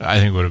 I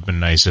think it would have been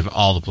nice if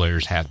all the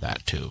players had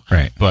that too.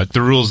 Right. But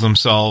the rules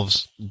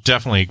themselves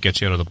definitely get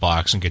you out of the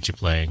box and get you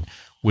playing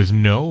with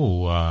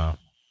the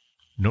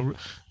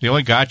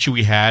only gotcha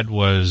we had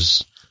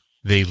was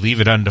they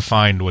leave it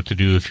undefined what to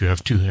do if you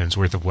have 2 hands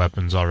worth of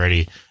weapons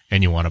already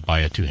and you want to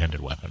buy a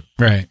 2-handed weapon.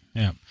 Right.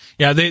 Yeah.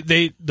 Yeah.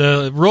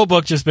 The rule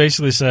book just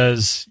basically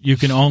says you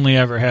can only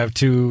ever have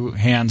 2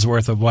 hands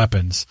worth of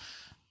weapons.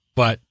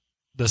 But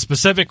the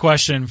specific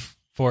question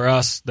for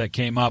us that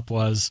came up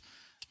was,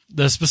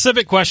 can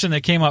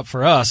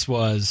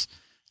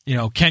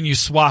you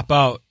swap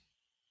out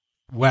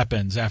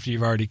weapons after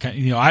you've already,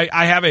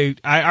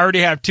 I already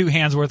have 2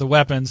 hands worth of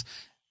weapons,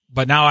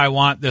 but now I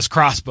want this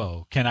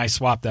crossbow. Can I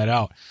swap that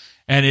out?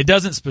 And it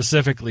doesn't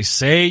specifically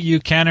say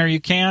you can or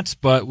you can't,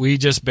 but we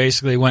just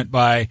basically went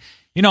by,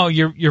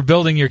 you're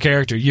building your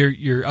character,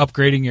 you're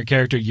upgrading your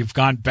character. You've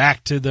gone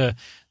back to the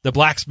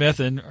blacksmith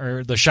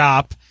or the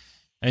shop,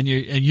 and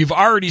you've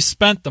already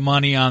spent the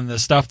money on the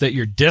stuff that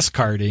you're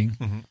discarding.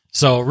 Mm-hmm.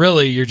 So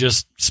really, you're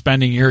just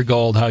spending your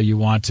gold how you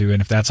want to,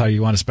 and if that's how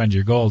you want to spend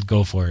your gold,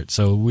 go for it.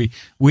 So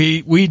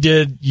we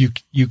did.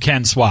 You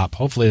can swap.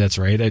 Hopefully, that's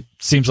right. It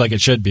seems like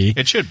it should be.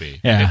 It should be.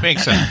 Yeah. It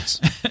makes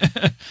sense.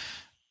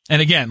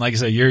 And again, like I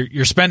say,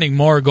 you're spending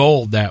more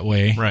gold that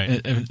way,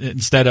 right?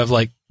 Instead of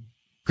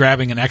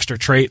grabbing an extra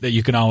trait that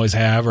you can always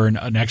have, or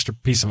an extra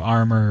piece of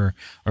armor,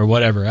 or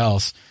whatever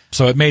else.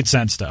 So it made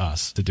sense to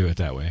us to do it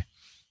that way.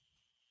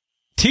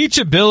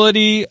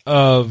 Teachability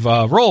of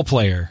role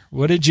player.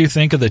 What did you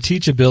think of the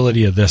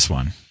teachability of this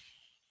one?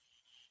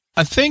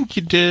 I think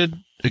you did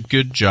a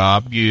good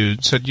job. You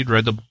said you'd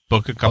read the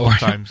book a couple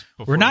times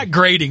before. We're not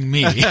grading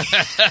me.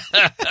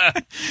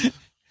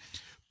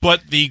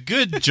 But the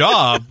good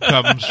job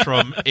comes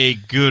from a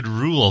good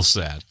rule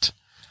set.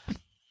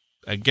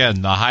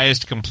 again, the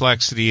highest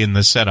complexity in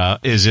the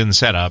setup is in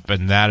setup,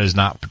 and that is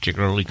not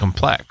particularly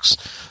complex.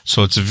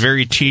 So it's a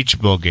very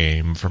teachable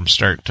game from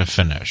start to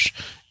finish.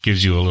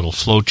 Gives you a little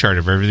flow chart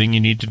of everything you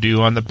need to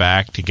do on the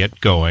back to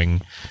get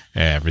going.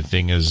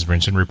 Everything is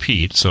rinse and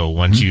repeat. So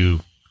once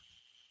you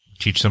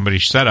teach somebody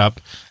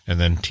setup and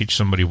then teach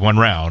somebody one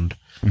round,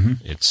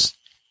 it's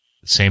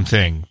the same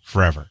thing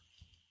forever.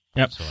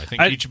 Yep. So I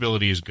think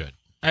teachability is good.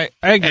 I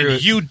agree.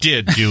 And you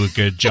did do a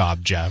good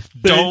job, Jeff.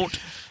 Don't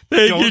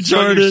you,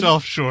 sell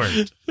yourself short.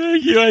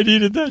 Thank you. I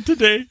needed that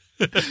today.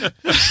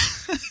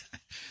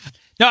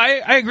 No,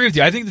 I agree with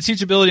you. I think the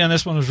teachability on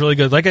this one was really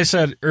good. Like I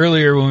said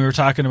earlier when we were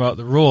talking about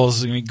the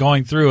rules, I mean,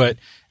 going through it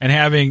and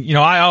having,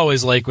 I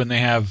always like when they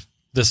have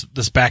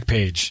this back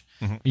page.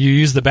 You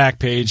use the back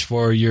page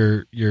for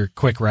your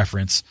quick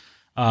reference.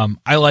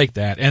 I like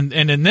that. And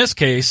in this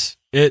case,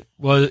 it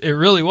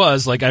really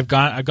was like I've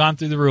gone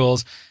through the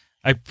rules.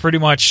 I pretty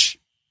much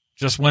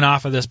just went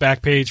off of this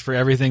back page for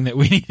everything that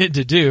we needed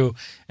to do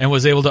and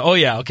was able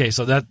to,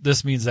 so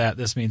this means that,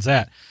 this means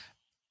that.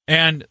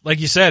 And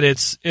like you said,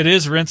 it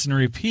is rinse and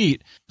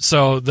repeat.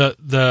 So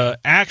the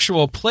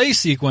actual play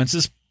sequence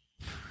is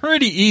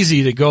pretty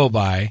easy to go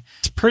by.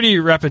 It's pretty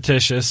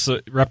repetitious. So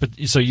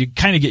you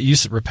kind of get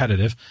used to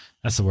repetitive.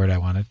 That's the word I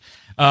wanted.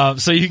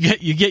 So you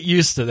get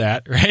used to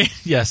that, right?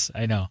 Yes,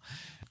 I know.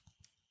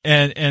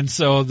 And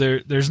so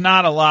there's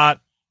not a lot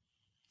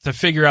to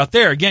figure out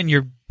there. Again,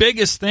 your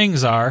biggest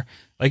things are,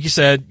 like you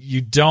said, you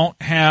don't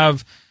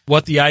have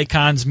what the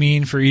icons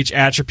mean for each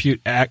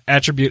attribute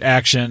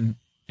action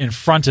in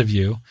front of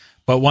you,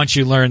 but once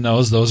you learn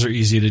those are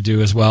easy to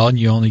do as well, and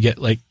you only get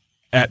like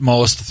at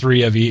most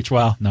 3 of each.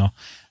 Well, no,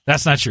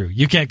 that's not true.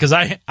 You can't, because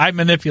I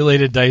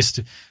manipulated dice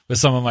with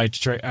some of my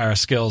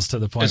skills to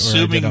the point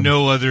assuming where I did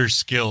no other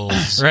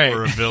skills right.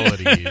 or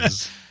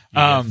abilities, you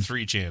get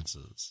 3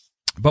 chances.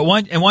 But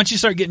once you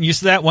start getting used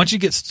to that, once you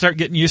start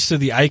getting used to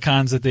the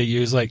icons that they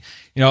use, like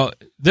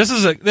this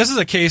is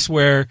a case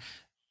where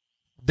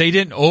they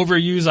didn't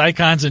overuse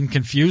icons and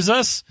confuse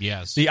us.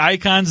 Yes. The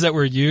icons that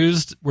were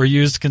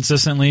used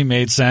consistently,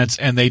 made sense,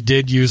 and they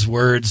did use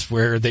words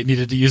where they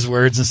needed to use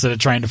words instead of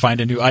trying to find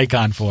a new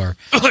icon for.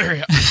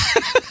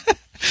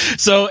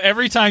 So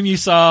every time you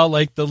saw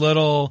like the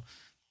little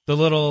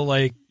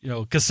like,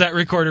 cassette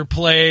recorder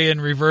play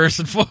and reverse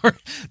and forward,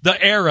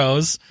 the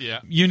arrows,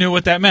 you knew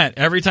what that meant.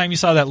 Every time you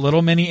saw that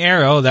little mini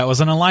arrow, that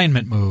was an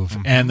alignment move.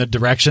 And the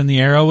direction the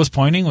arrow was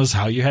pointing was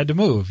how you had to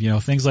move,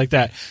 things like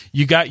that.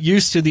 You got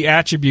used to the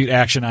attribute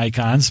action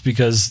icons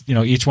because,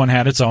 each one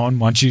had its own.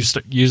 Once you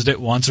used it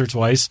once or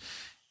twice,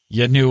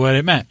 you knew what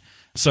it meant.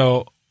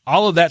 So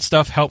all of that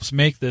stuff helps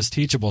make this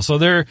teachable. So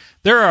there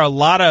are a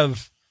lot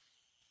of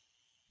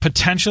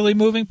potentially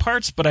moving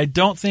parts, but I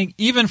don't think,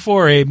 even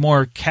for a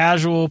more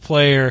casual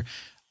player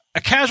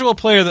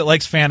that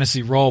likes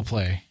fantasy role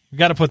play, you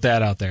got to put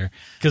that out there,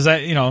 because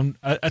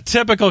a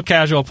typical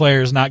casual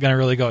player is not going to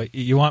really go,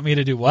 you want me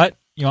to do what?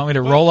 You want me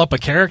to roll up a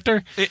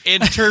character?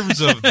 In terms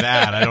of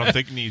that, I don't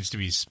think it needs to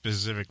be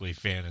specifically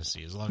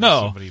fantasy, as long as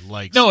somebody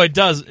likes. No, it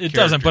does. It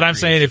doesn't. But I'm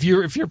saying if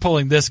you're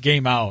pulling this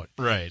game out,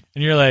 right,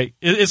 and you're like,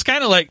 it's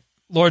kind of like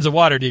Lords of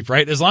Waterdeep,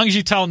 right? As long as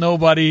you tell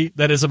nobody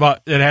that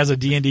it has a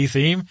D&D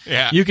theme,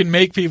 you can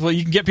get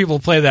people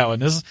to play that one.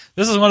 This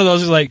is one of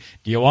those who's like,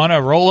 do you want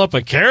to roll up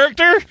a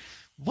character?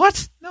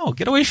 What? No,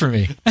 get away from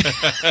me.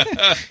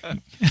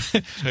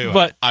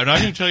 But I'm not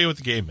going to tell you what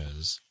the game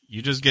is.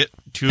 You just get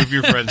 2 of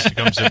your friends to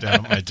come sit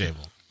down at my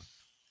table.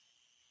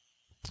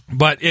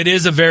 But it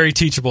is a very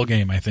teachable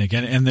game, I think.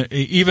 And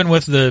even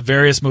with the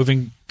various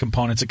moving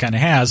components it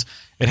has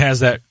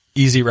that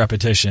easy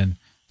repetition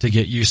to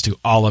get used to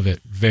all of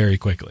it very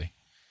quickly.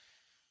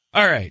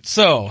 All right,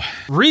 so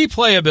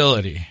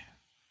replayability.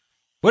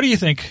 What do you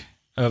think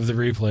of the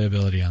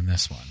replayability on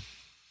this one?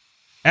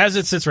 As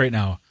it sits right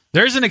now,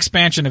 there's an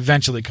expansion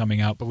eventually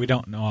coming out, but we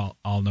don't know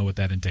all know what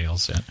that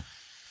entails yet.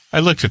 I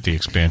looked at the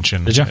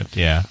expansion. Did you?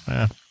 Yeah.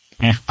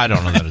 I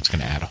don't know that it's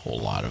going to add a whole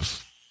lot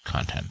of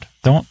content.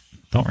 Don't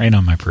rain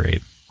on my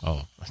parade.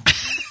 Oh,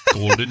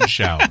 golden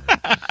shower.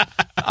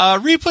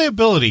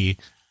 Replayability.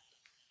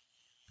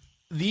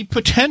 The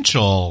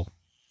potential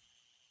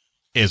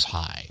is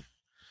high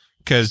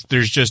because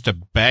there's just a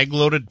bag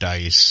load of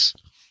dice,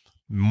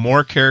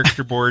 more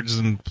character boards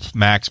than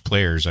max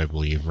players, I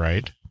believe,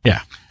 right?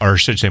 Yeah. Or I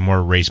should say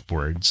more race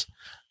boards,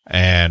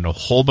 and a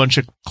whole bunch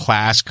of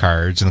class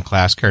cards, and the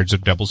class cards are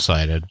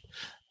double-sided,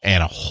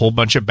 and a whole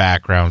bunch of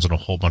backgrounds and a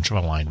whole bunch of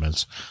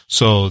alignments.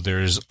 So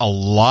there's a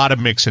lot of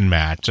mix and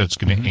match that's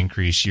going to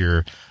increase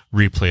your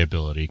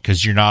replayability,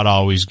 because you're not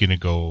always going to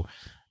go.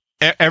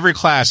 Every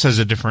class has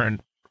a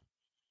different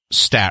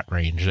stat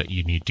range that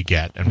you need to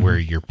get and where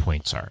your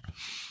points are.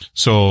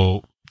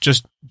 So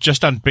just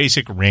on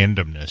basic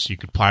randomness, you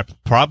could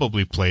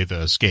probably play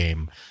this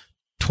game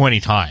 20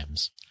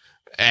 times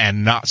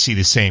and not see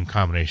the same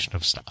combination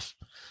of stuff.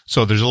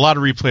 So there's a lot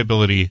of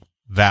replayability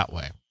that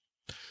way.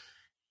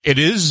 It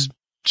is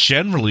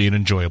generally an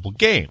enjoyable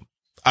game.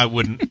 I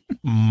wouldn't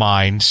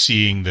mind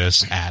seeing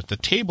this at the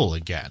table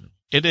again.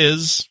 It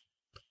is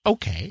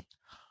okay.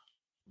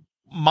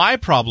 my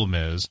problem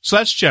is, so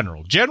that's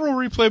general. General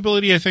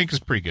replayability, I think, is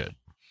pretty good.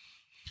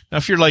 Now,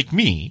 if you're like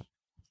me,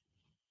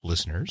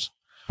 listeners,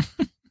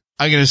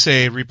 I'm going to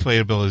say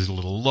replayability is a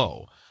little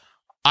low.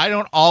 I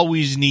don't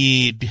always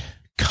need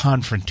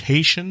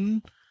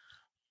confrontation,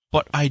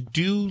 but I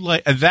do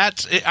like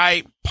that's.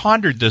 I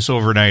pondered this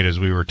overnight as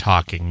we were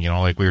talking.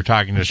 Like we were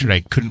talking yesterday.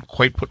 I couldn't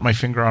quite put my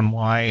finger on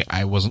why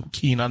I wasn't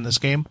keen on this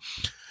game,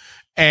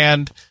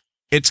 and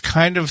it's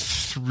kind of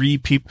three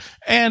people.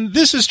 And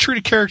this is true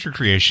to character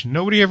creation.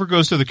 Nobody ever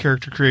goes to the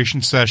character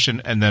creation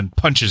session and then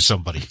punches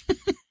somebody,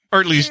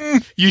 or at least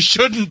you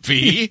shouldn't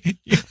be.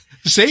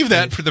 Save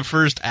that for the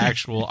first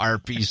actual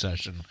RP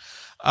session.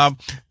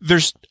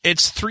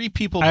 It's three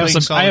people playing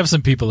solid. I have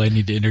some people I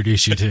need to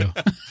introduce you to.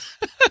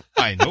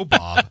 I know,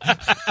 Bob.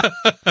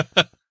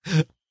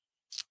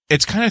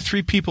 It's kind of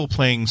three people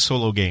playing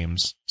solo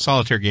games,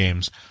 solitaire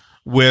games,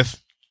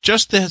 with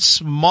just the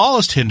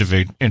smallest hint of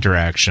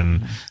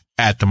interaction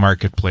at the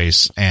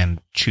marketplace and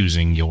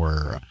choosing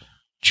your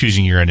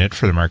init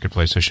for the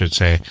marketplace, I should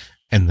say,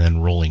 and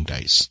then rolling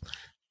dice.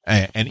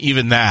 And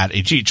even that,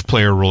 it's each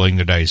player rolling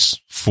the dice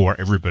for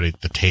everybody at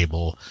the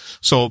table.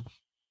 So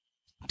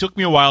it took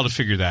me a while to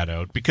figure that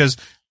out because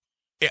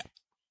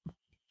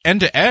end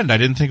to end, I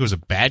didn't think it was a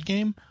bad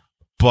game,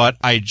 but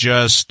I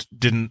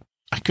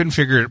couldn't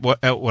figure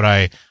out what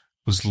I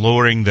was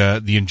lowering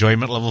the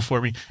enjoyment level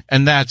for me.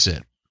 And that's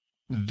it.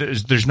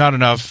 There's not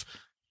enough,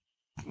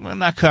 well,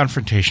 not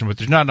confrontation, but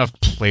there's not enough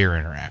player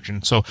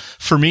interaction. So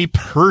for me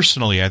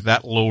personally,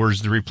 that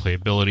lowers the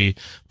replayability,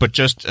 but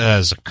just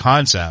as a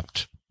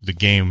concept, the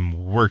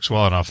game works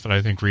well enough that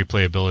I think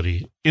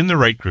replayability in the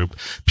right group,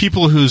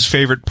 people whose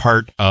favorite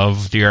part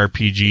of the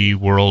RPG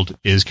world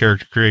is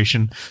character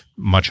creation,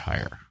 much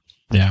higher.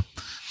 Yeah.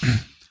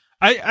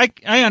 I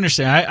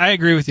understand. I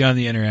agree with you on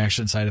the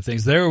interaction side of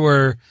things. There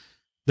were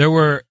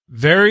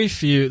very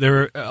few, there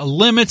were a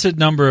limited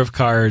number of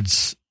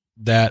cards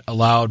that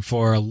allowed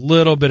for a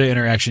little bit of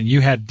interaction.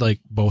 You had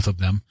like both of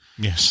them.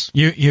 Yes.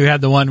 You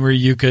had the one where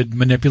you could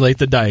manipulate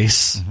the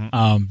dice,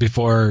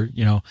 before,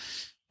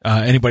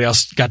 anybody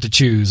else got to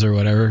choose or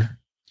whatever.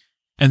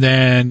 And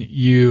then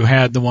you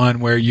had the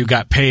one where you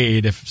got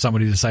paid if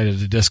somebody decided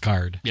to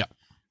discard. Yeah.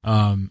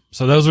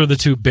 So those were the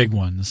two big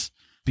ones.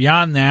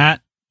 Beyond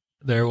that,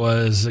 there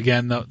was,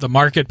 again, the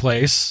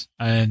marketplace,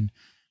 and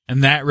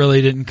that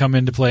really didn't come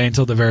into play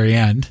until the very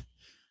end.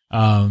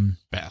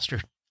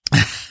 Bastard.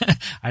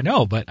 I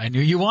know, but I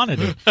knew you wanted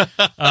it.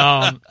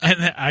 And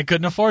I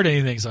couldn't afford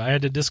anything, so I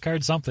had to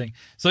discard something.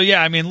 So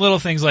yeah, I mean, little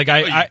things like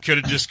I could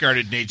have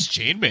discarded Nate's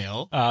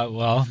chainmail.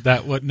 Well,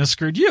 that wouldn't have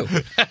screwed you.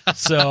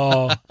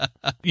 So,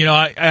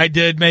 I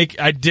did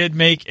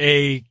make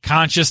a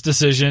conscious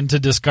decision to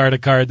discard a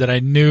card that I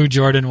knew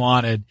Jordan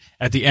wanted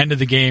at the end of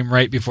the game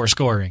right before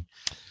scoring.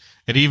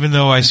 And even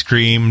though I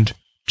screamed,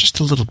 just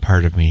a little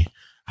part of me,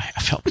 I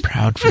felt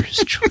proud for his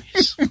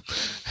choice.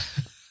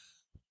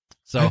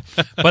 So,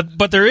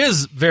 but there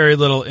is very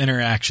little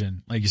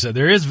interaction. Like you said,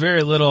 there is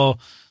very little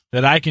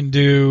that I can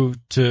do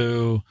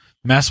to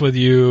mess with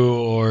you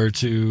or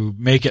to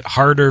make it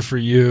harder for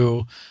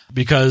you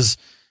because,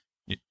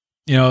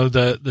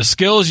 the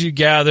skills you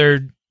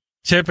gathered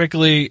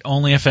typically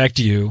only affect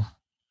you,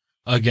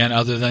 again,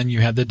 other than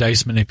you had the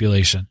dice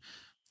manipulation.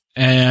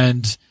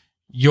 And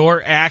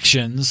your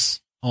actions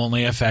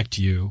only affect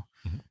you.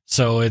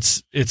 So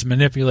it's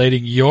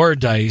manipulating your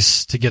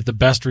dice to get the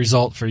best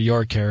result for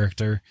your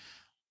character.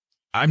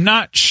 I'm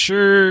not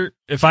sure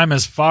if I'm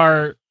as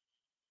far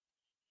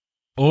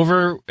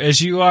over as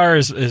you are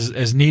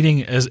as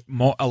needing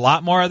a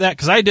lot more of that,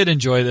 because I did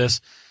enjoy this,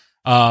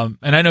 and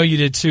I know you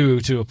did too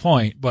to a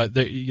point. But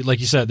like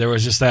you said, there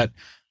was just that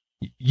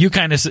you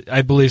kind of,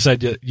 I believe,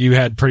 said you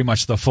had pretty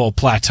much the full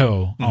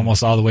plateau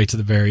almost all the way to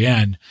the very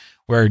end,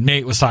 where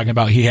Nate was talking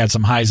about he had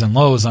some highs and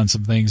lows on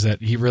some things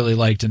that he really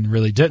liked and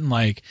really didn't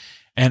like,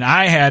 and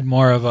I had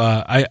more of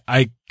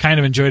I kind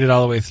of enjoyed it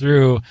all the way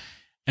through,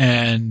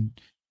 and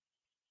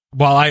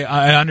while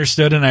I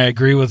understood and I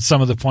agree with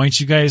some of the points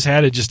you guys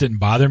had, it just didn't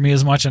bother me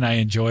as much, and I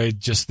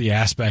enjoyed just the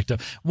aspect of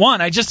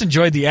I just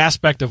enjoyed the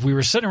aspect of we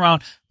were sitting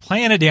around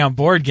playing a damn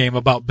board game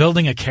about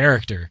building a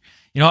character.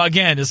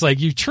 Again, it's like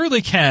you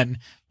truly can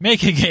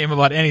make a game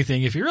about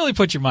anything if you really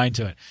put your mind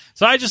to it.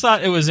 So I just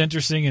thought it was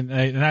interesting,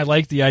 and I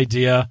liked the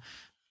idea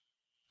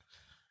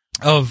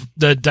of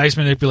the dice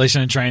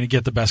manipulation and trying to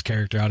get the best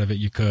character out of it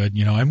you could,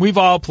 and we've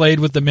all played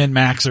with the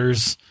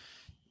min-maxers.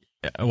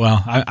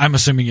 Well, I'm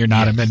assuming you're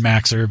not a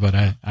min-maxer, but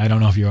I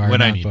don't know if you are.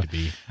 When I need to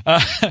be.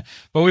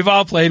 But we've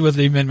all played with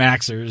the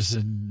min-maxers,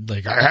 and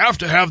like, I have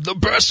to have the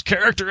best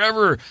character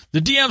ever. The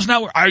DM's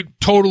not. I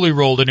totally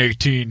rolled an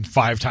 18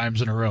 5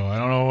 times in a row. I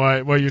don't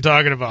know what you're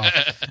talking about.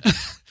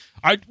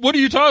 What are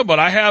you talking about?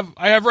 I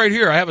have right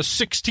here. I have a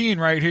 16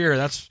 right here.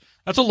 That's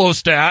a low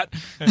stat.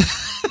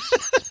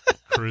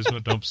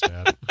 Charisma dump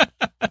stat.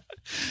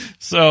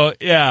 So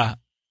yeah,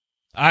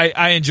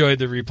 I enjoyed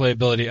the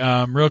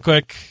replayability. Real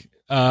quick.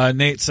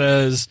 Nate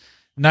says,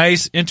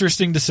 nice,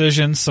 interesting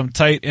decisions, some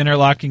tight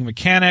interlocking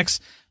mechanics,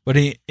 but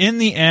in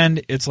the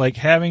end, it's like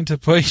having to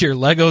put your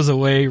Legos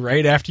away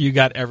right after you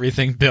got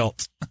everything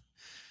built.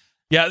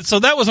 Yeah, so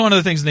that was one of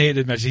the things Nate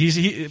had mentioned.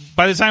 He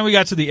by the time we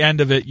got to the end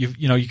of it,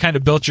 you kind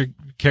of built your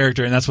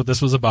character, and that's what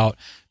this was about,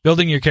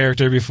 building your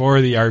character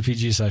before the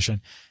RPG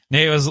session.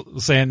 Nate was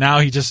saying now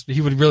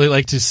he would really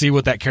like to see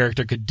what that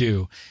character could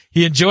do.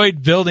 He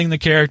enjoyed building the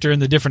character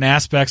and the different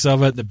aspects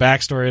of it, the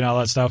backstory and all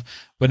that stuff,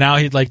 but now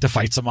he'd like to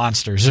fight some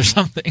monsters or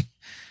something.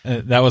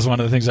 That was one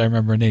of the things I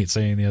remember Nate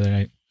saying the other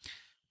night.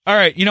 All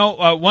right,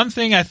 one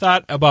thing I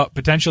thought about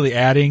potentially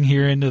adding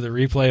here into the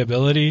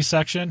replayability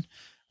section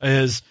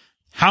is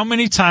how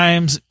many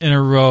times in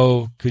a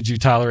row could you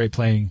tolerate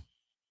playing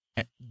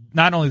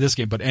not only this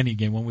game but any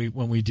game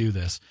when we do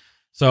this?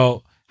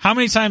 So how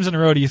many times in a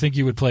row do you think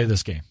you would play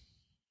this game?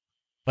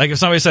 Like if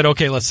somebody said,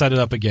 okay, let's set it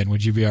up again,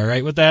 would you be all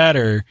right with that?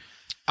 Or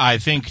I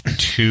think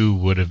 2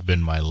 would have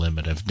been my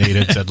limit. If Nate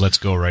had said, let's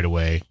go right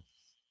away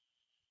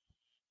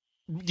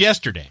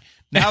yesterday.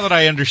 Now that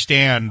I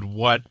understand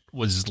what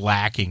was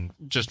lacking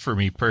just for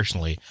me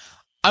personally,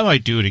 I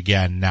might do it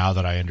again now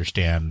that I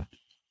understand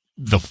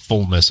the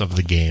fullness of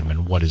the game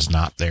and what is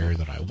not there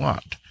that I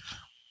want.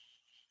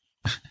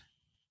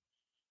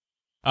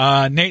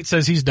 Nate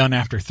says he's done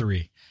after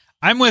 3.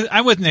 I'm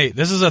with Nate.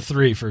 This is a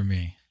 3 for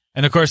me.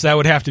 And of course that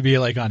would have to be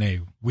like on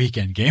a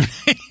weekend game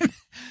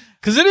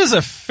because it is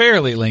a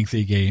fairly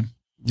lengthy game.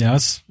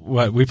 It's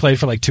what we played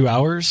for like 2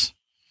 hours.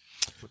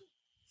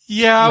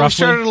 Yeah, roughly. We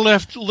started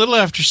a little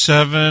after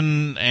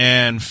 7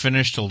 and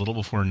finished a little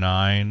before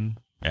 9.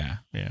 Yeah.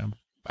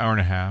 Hour and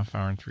a half,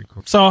 hour and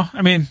 3/4. So,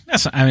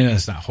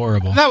 that's not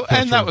horrible.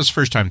 That was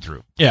first time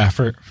through. Yeah,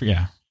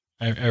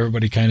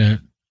 everybody kind of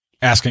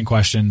asking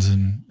questions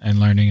and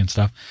learning and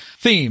stuff.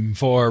 Theme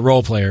for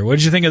role player. What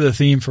did you think of the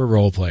theme for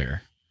role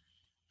player?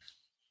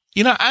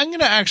 I'm going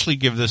to actually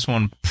give this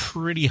one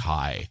pretty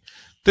high.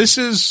 This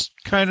is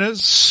kind of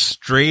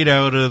straight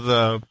out of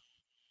the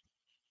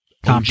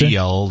Compton.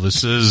 OGL.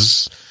 This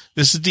is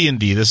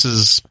D&D. This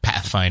is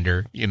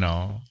Pathfinder.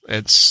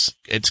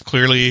 It's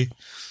clearly,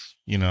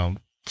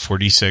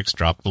 46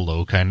 drop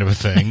below kind of a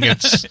thing.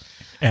 It's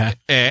yeah.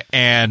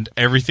 And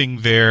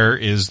everything there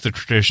is the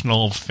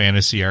traditional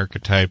fantasy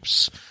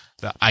archetypes.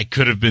 I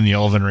could have been the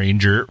Elven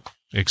Ranger,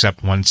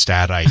 except one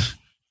stat I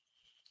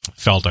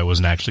felt I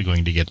wasn't actually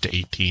going to get to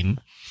 18.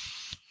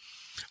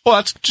 Well,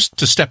 that's just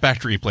to step back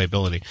to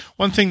replayability.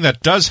 One thing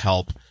that does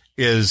help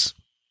is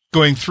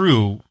going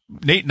through.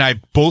 Nate and I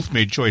both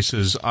made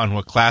choices on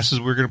what classes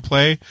we were going to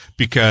play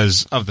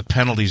because of the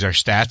penalties our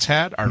stats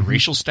had, our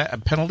racial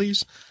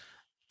penalties.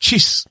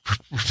 Jeez,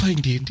 we're playing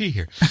D&D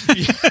here.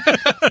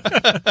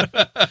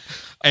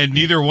 And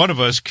neither one of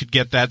us could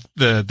get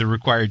the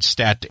required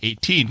stat to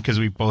 18 because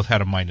we both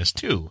had a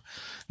 -2.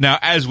 Now,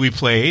 as we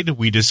played,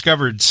 we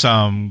discovered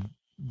some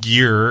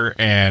gear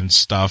and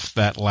stuff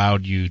that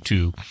allowed you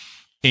to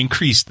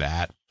increase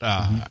that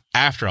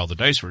after all the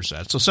dice were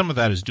set. So some of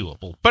that is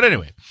doable. But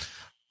anyway,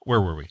 where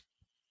were we?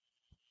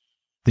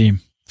 Theme.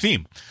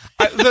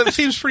 The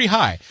theme's pretty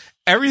high.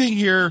 Everything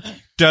here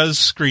does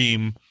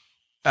scream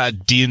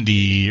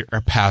D&D or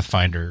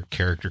Pathfinder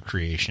character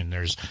creation.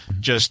 There's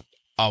just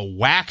a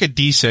whack of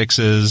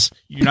D6s.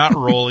 You're not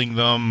rolling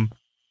them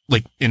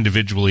like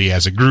individually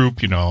as a group,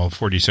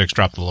 46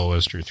 drop the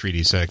lowest or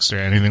 3D6 or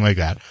anything like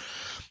that.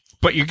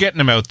 But you're getting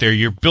them out there.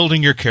 You're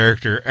building your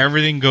character.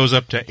 Everything goes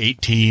up to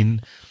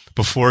 18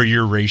 before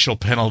your racial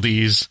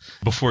penalties,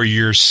 before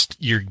your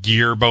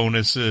gear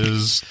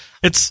bonuses.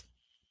 It's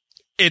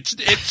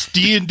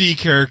D&D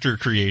character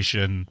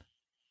creation,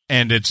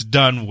 and it's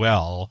done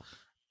well.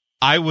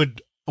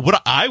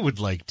 What I would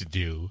like to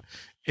do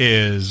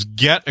is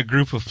get a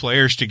group of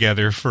players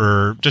together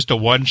for just a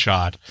one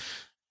shot.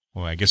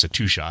 Well, I guess a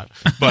 2-shot,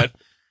 but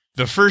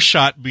the first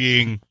shot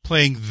being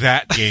playing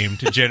that game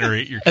to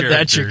generate your characters.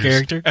 That's your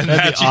character? And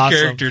That'd that's be your awesome.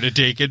 character to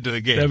take into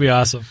the game. That'd be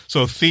awesome.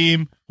 So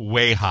theme,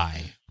 way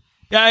high.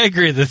 Yeah, I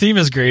agree. The theme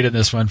is great in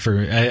this one.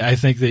 I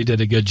think they did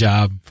a good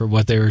job for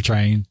what they were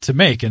trying to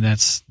make, and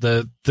that's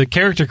the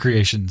character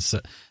creation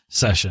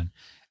session.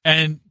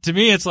 And to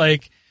me, it's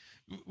like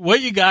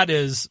what you got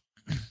is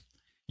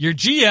your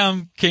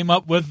GM came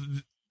up with.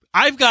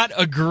 I've got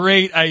a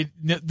great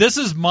this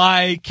is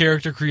my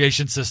character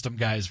creation system,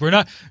 guys. We're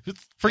not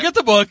forget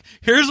the book.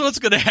 Here's what's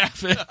going to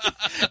happen,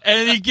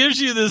 and he gives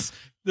you this.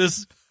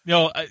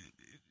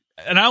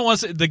 And I don't want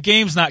to say the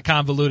game's not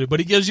convoluted, but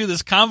he gives you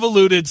this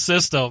convoluted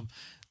system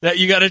that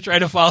you got to try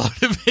to follow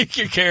to make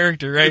your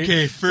character, right?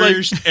 Okay,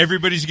 first,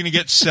 everybody's going to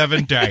get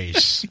 7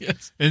 dice.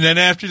 Yes. And then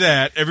after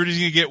that, everybody's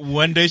going to get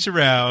 1 dice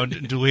around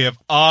until we have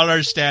all our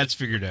stats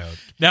figured out.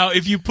 Now,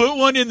 if you put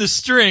one in the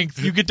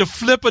strength, you get to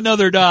flip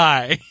another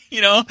die,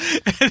 and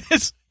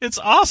it's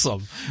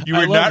awesome. You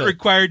are not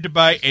required to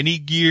buy any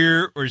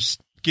gear or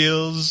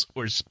skills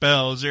or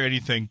spells or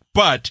anything,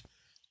 but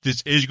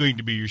this is going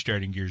to be your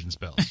starting gears and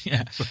spells.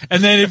 Yeah.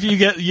 And then if you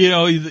get,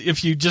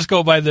 if you just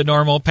go by the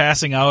normal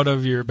passing out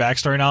of your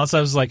backstory analysis,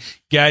 I was like,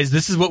 guys,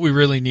 this is what we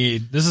really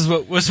need. This is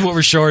what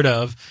we're short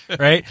of,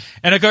 right?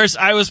 And of course,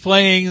 I was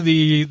playing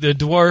the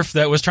dwarf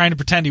that was trying to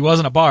pretend he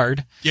wasn't a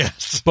bard.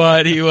 Yes.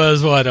 But he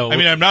was what? I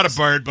mean, I'm not a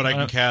bard, but I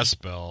can cast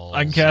spells.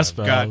 I can cast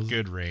spells. Got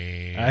good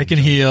range. I can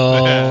heal.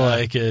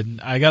 I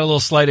got a little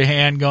sleight of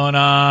hand going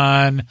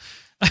on.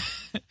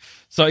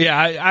 So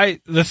yeah,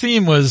 the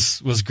theme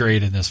was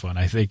great in this one.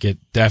 I think it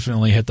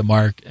definitely hit the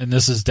mark, and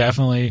this is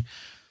definitely,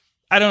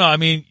 I don't know. I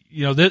mean,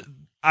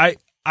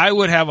 I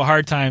would have a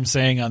hard time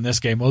saying on this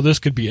game, well, this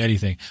could be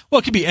anything. Well,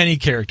 it could be any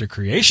character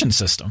creation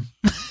system.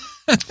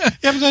 Yeah,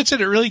 but that's it.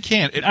 It really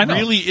can't. It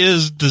really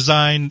is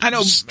designed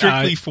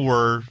strictly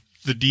for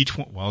the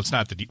D20. Well, it's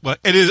not well,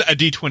 it is a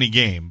D20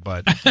 game,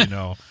 but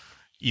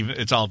even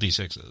it's all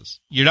D6s.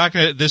 You're not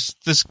gonna this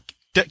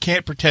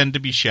can't pretend to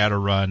be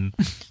Shadowrun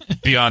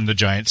beyond the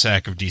giant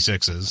sack of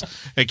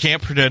D6s. It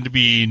can't pretend to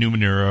be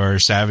Numenera or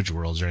Savage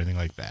Worlds or anything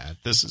like that.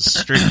 This is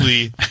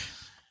strictly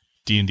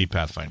D&D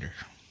Pathfinder.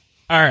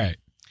 All right.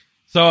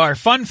 So our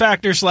fun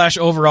factor /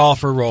 overall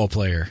for Role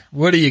Player.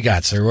 What do you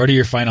got, sir? What are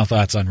your final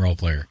thoughts on Role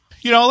Player?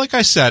 Like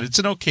I said, it's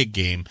an okay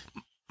game.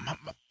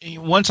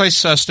 Once I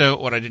sussed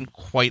out what I didn't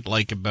quite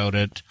like about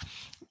it,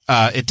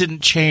 it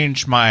didn't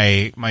change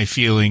my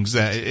feelings.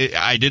 That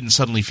I didn't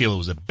suddenly feel it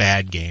was a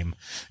bad game.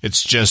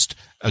 It's just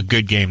a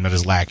good game that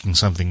is lacking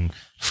something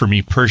for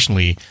me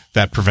personally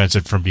that prevents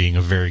it from being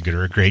a very good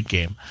or a great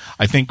game.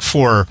 I think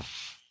for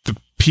the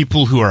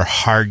people who are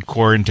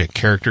hardcore into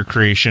character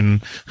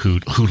creation, who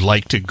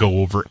like to go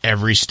over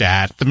every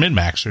stat, the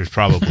min-maxers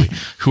probably,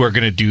 who are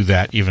going to do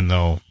that, even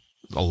though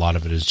a lot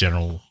of it is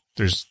general.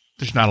 There's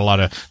not a lot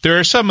of, there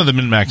are some of the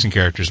min-maxing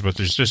characters, but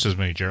there's just as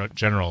many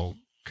general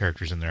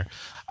characters in there.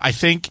 I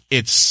think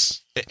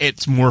it's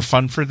more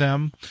fun for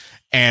them,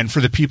 and for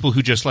the people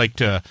who just like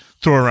to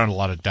throw around a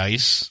lot of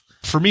dice.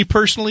 For me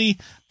personally,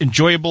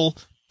 enjoyable,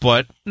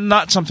 but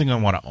not something I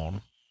want to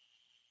own.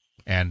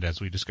 And as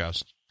we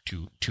discussed,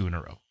 two in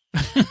a row.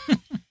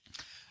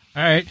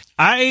 All right,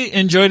 I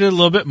enjoyed it a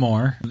little bit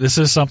more. This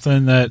is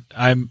something that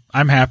I'm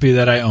happy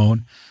that I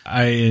own.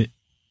 I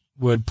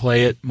would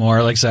play it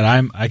more. Like I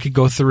said, I could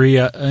go 3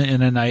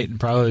 in a night and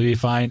probably be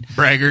fine.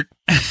 Braggart.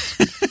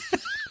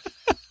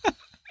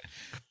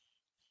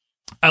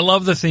 I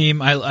love the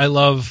theme. I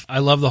love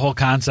the whole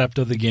concept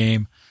of the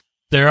game.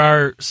 There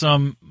are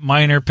some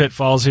minor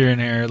pitfalls here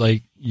and there,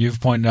 like you've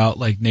pointed out,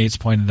 like Nate's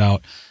pointed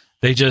out.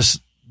 They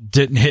just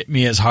didn't hit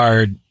me as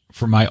hard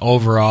for my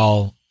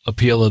overall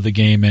appeal of the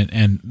game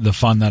and the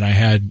fun that I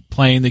had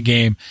playing the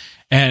game.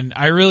 And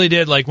I really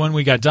did, like when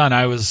we got done,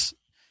 if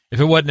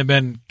it wouldn't have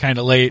been kind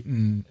of late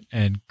and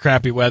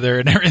crappy weather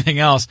and everything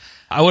else,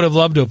 I would have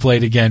loved to have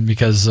played again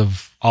because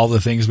of all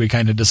the things we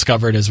kind of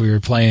discovered as we were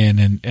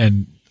playing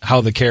and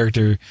how the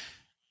character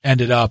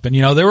ended up. And,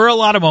 there were a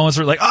lot of moments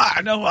where like,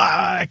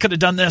 I could have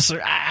done this or,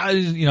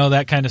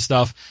 that kind of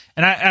stuff.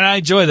 And I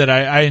enjoy that.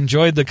 I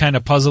enjoyed the kind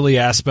of puzzly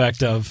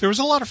aspect of. There was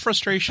a lot of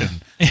frustration,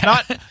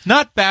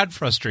 not bad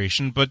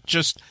frustration, but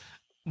just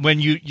when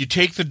you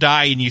take the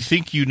die and you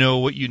think you know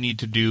what you need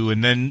to do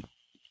and then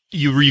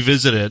you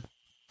revisit it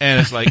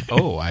and it's like,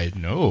 oh, I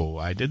know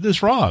I did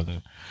this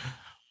wrong.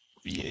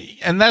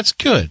 And that's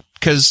good.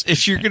 Cause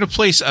if you're going to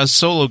play a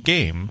solo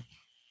game,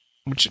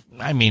 which,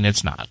 I mean,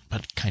 it's not,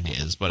 but it kind of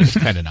is, but it's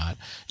kind of not.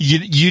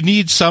 You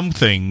need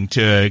something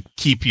to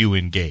keep you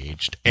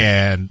engaged.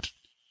 And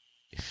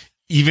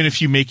even if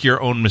you make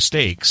your own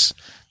mistakes,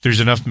 there's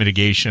enough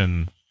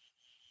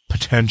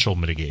potential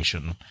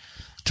mitigation,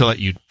 to let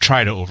you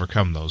try to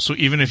overcome those. So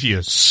even if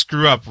you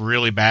screw up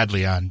really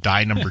badly on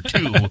die number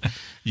 2,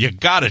 you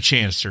got a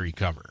chance to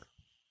recover.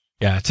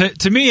 Yeah.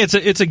 To me, it's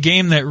a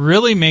game that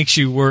really makes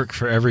you work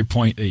for every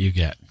point that you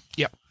get.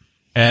 Yep.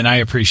 And I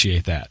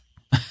appreciate that.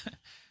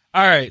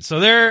 All right, so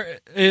there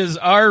is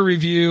our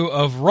review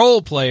of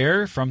Role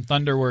Player from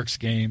Thunderworks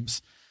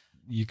Games.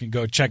 You can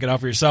go check it out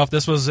for yourself.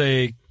 This was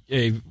a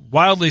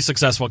wildly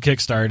successful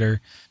Kickstarter,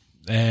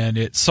 and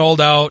it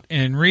sold out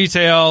in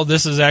retail.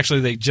 This is actually,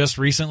 they just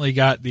recently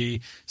got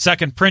the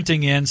second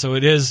printing in, so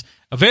it is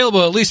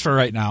available at least for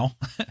right now.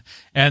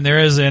 And there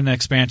is an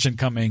expansion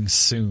coming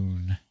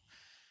soon.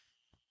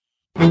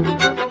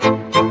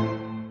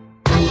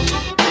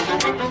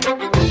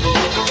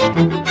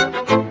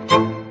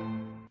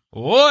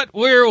 What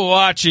we're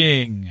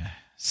watching,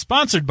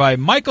 sponsored by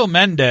Michael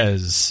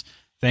Mendez.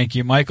 Thank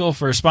you, Michael,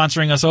 for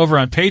sponsoring us over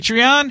on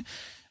Patreon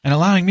and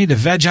allowing me to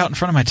veg out in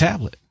front of my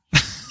tablet.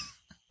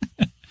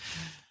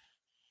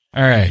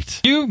 All right.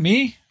 You,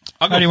 me?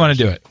 How do you want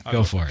to do it?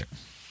 Go for it.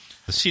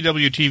 The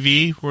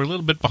CWTV, we're a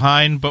little bit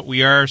behind, but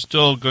we are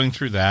still going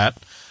through that.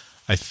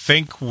 I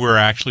think we're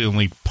actually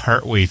only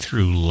partway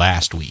through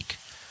last week.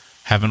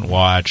 Haven't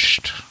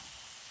watched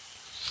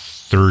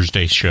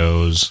Thursday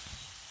shows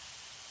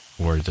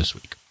or this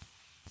week.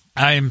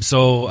 I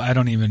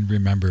don't even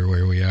remember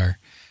where we are.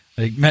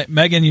 Like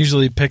Megan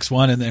usually picks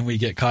one and then we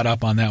get caught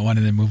up on that one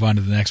and then move on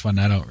to the next one.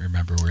 I don't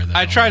remember where that.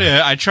 I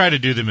try to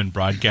do them in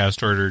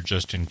broadcast order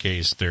just in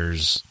case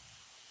there's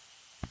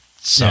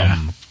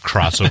some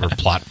crossover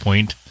plot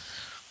point.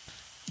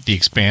 The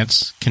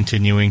Expanse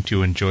continuing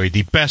to enjoy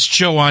the best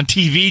show on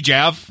TV,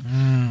 Jeff.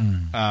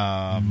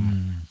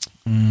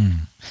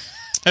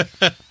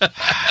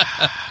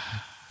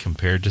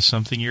 Compared to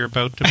something you're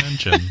about to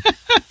mention.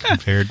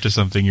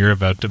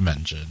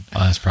 Oh,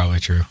 that's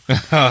probably true.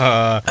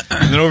 And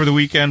then over the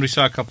weekend, we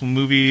saw a couple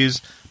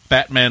movies,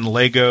 Batman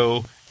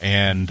Lego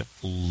and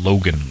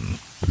Logan.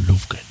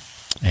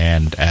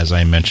 And as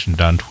I mentioned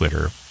on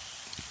Twitter,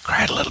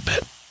 cried a little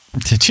bit.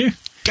 Did you?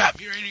 Got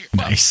me right here.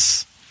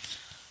 Nice.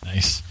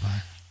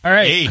 All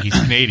right. A, he's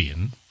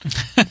Canadian.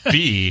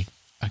 B,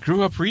 I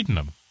grew up reading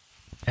them.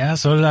 Yeah,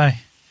 so did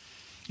I.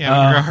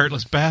 Yeah, you're a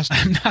heartless bastard.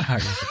 I'm not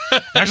heartless.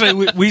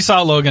 Actually, we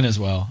saw Logan as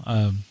well.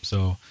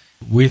 So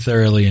we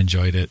thoroughly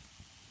enjoyed it.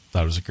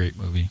 Thought it was a great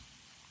movie.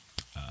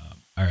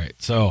 All right.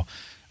 So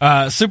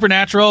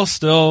Supernatural,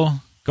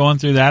 still going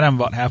through that. I'm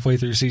about halfway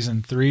through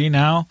season 3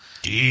 now.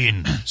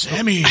 Dean,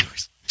 Sammy. I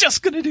was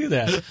just going to do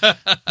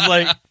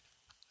that.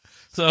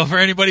 So for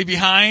anybody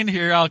behind,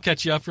 here, I'll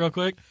catch you up real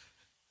quick.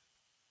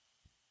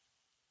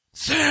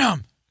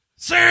 Sam!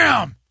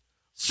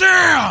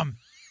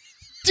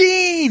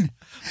 Dean!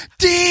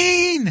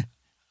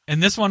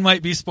 And this one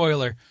might be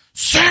spoiler.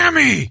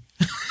 Sammy!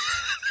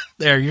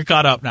 There, you're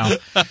caught up now.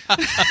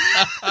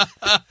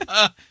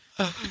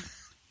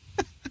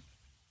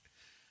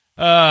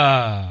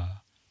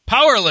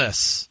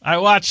 Powerless. I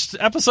watched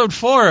episode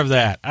 4 of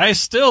that. I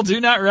still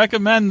do not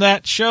recommend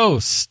that show,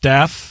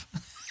 Steph.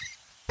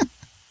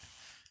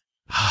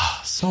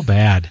 So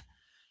bad.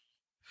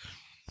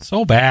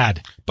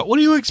 But what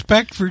do you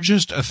expect for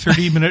just a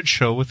 30-minute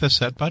show with a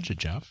set budget,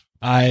 Jeff?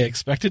 I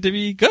expect it to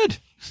be good.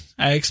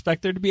 I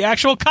expect there to be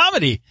actual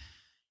comedy.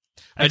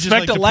 I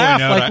expect to laugh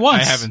like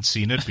once. I haven't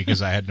seen it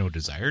because I had no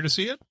desire to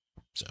see it.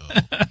 So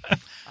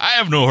I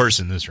have no horse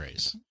in this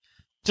race.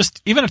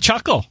 Just even a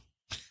chuckle.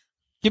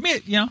 Give me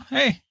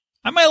hey,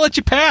 I might let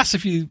you pass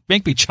if you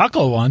make me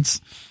chuckle once.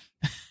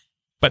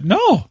 But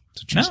no.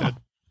 That's what you said.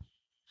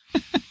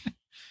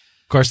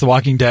 Of course, The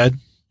Walking Dead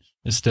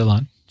is still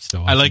on.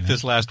 I liked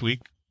this last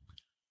week,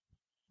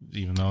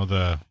 even though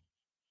the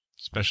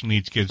special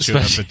needs kids showed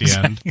up at the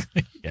end.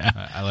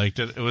 Yeah. I liked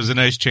it. It was a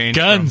nice change.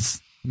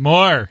 Guns.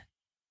 More.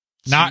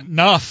 Not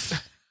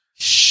enough.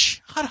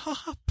 Shut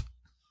up.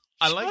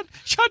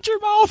 Shut your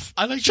mouth.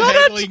 I like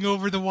haggling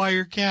over the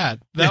wire cat.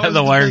 That was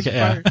the wire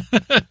cat.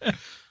 Yeah.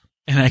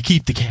 And I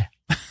keep the cat.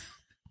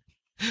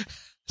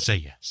 Say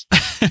yes.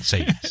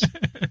 Say yes.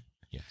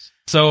 Yes.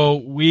 So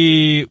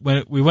we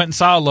went and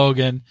saw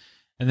Logan,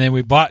 and then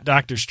we bought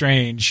Doctor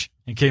Strange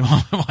and came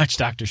home and watched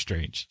Doctor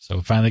Strange. So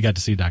we finally got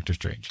to see Doctor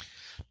Strange.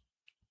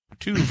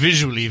 2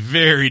 visually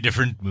very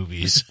different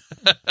movies.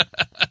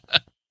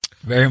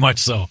 Very much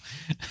so.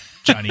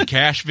 Johnny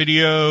Cash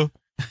video,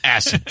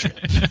 acid trip.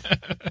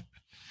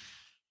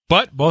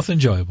 But both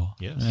enjoyable.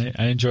 Yes.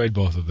 I enjoyed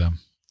both of them.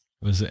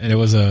 It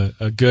was a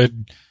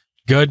good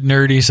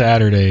nerdy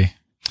Saturday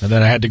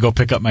that I had to go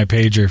pick up my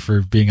pager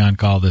for being on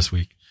call this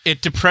week.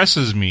 It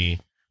depresses me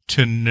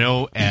to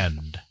no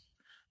end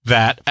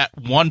that at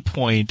one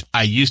point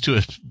I used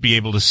to be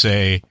able to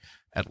say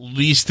at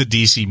least the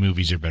DC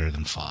movies are better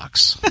than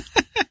Fox.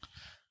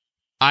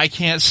 I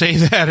can't say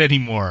that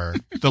anymore.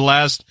 The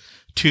last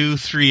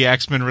 2-3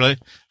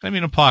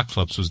 X-Men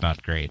Apocalypse was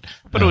not great,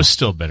 but It was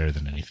still better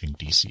than anything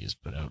DC has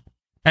put out.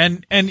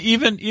 And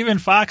even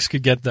Fox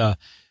could get the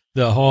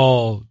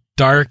whole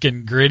dark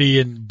and gritty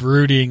and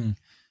brooding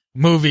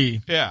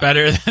movie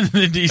better than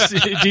the DC.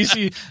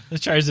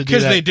 DC tries to do that.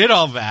 Because they did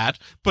all that,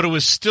 but it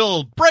was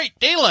still bright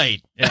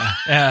daylight.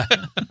 Yeah.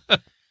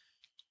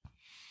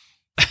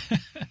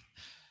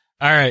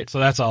 All right, so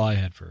that's all I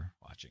had for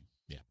watching.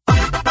 Yeah.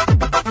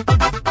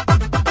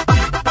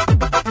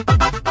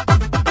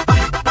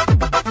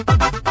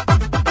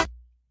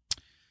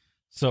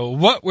 So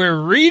what we're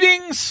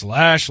reading /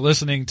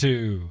 listening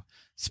to.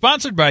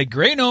 Sponsored by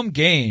Grey Gnome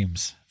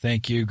Games.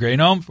 Thank you, Grey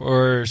Gnome,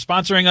 for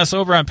sponsoring us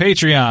over on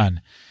Patreon.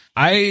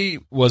 I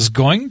was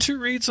going to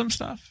read some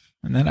stuff,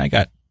 and then I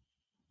got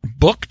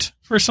booked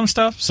for some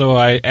stuff, so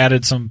I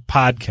added some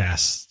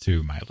podcasts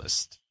to my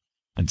list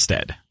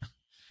instead.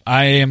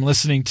 I am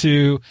listening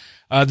to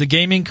the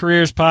Gaming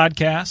Careers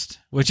podcast,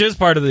 which is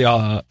part of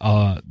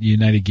the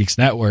United Geeks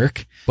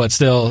Network, but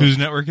still... Whose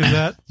network is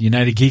that?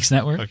 United Geeks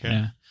Network. Okay.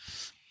 Yeah.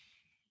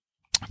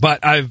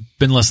 But I've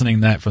been listening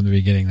to that from the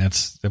beginning.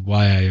 That's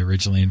why I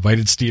originally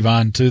invited Steve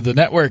on to the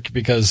network,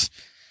 because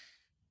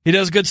he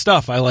does good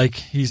stuff.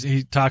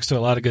 He talks to a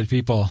lot of good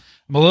people.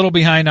 I'm a little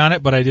behind on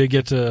it, but I did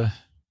get to...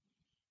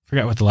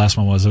 forgot what the last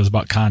one was. It was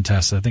about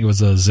contests. I think it was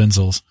the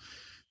Zinzels.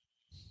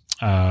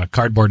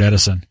 Cardboard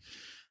Edison.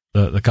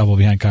 The couple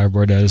behind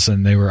Cardboard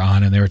Edison, they were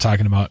on and they were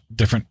talking about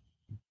different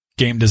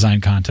game design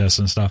contests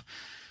and stuff.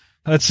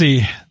 Let's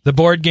see. The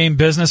Board Game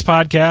Business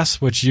Podcast,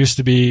 which used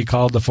to be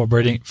called the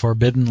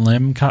Forbidden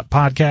Limb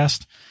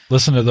Podcast.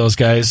 Listen to those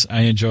guys.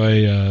 I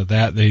enjoy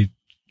that. They,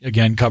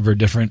 again, cover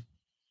different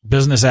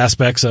business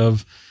aspects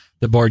of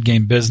the board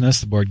game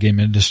business, the board game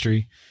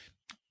industry.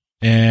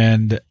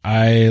 And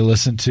I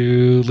listen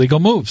to Legal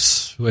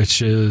Moves,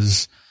 which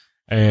is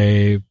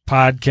a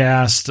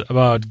podcast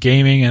about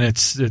gaming, and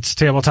it's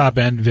tabletop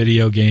and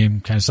video game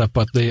kind of stuff,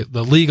 but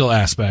the legal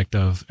aspect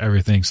of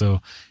everything.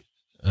 So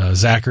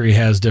Zachary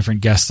has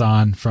different guests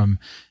on from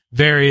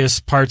various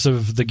parts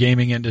of the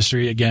gaming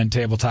industry, again,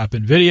 tabletop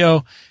and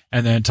video,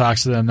 and then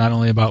talks to them not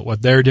only about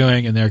what they're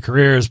doing in their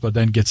careers, but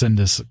then gets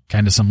into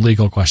kind of some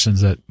legal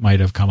questions that might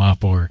have come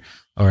up or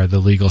the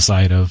legal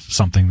side of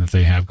something that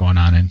they have going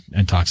on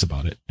and talks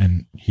about it.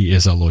 And he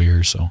is a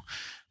lawyer, so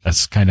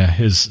that's kind of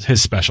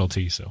his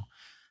specialty. So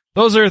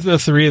those are the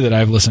 3 that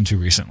I've listened to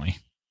recently.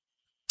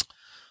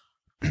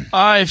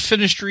 I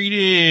finished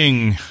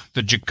reading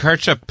The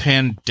Jakarta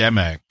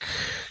Pandemic,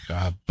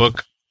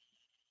 book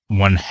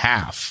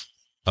 1/2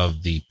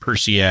 of the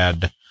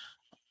Perseid.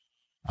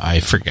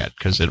 I forget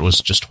because it was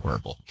just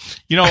horrible.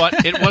 You know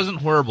what? It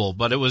wasn't horrible,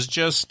 but it was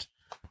just,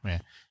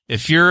 man,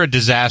 if you're a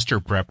disaster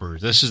prepper,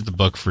 this is the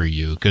book for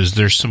you because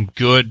there's some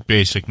good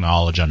basic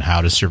knowledge on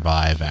how to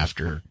survive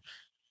after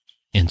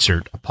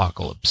insert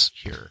apocalypse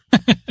here.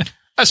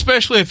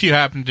 Especially if you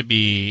happen to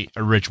be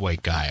a rich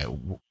white guy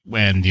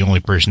and the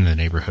only person in the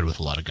neighborhood with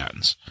a lot of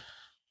guns,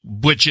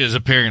 which is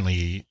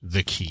apparently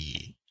the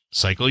key.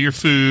 Cycle your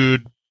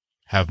food,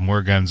 have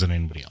more guns than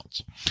anybody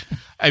else.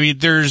 I mean,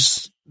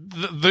 there's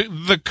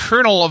the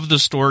kernel of the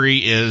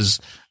story is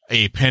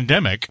a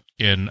pandemic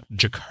in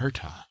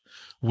Jakarta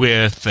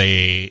with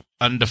a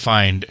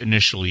undefined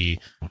initially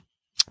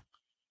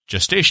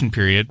contagious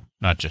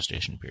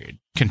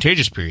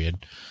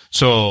period.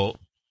 So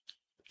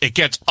it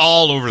gets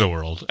all over the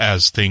world,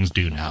 as things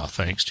do now,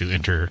 thanks to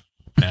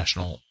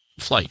international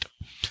flight.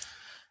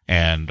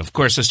 And, of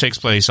course, this takes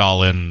place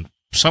all in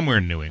somewhere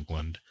in New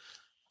England.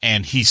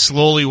 And he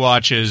slowly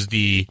watches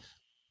the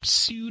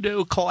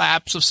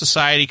pseudo-collapse of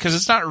society, because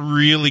it's not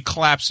really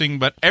collapsing,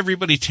 but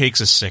everybody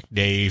takes a sick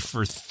day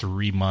for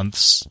 3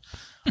 months.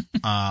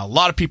 A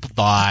lot of people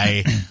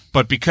die,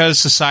 but because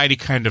society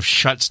kind of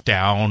shuts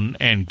down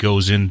and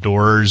goes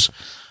indoors,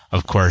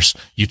 of course,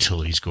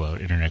 utilities go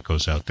out, internet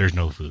goes out, there's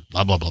no food,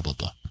 blah, blah, blah, blah,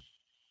 blah.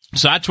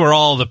 So that's where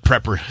all the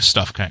prepper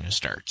stuff kind of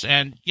starts.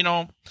 And, you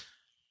know,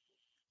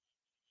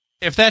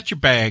 if that's your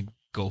bag,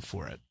 go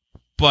for it.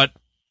 But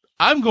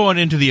I'm going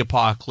into the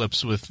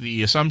apocalypse with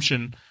the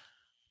assumption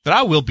that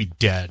I will be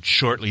dead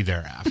shortly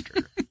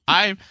thereafter.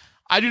 I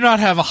do not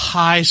have a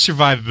high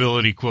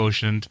survivability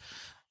quotient.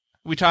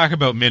 We talk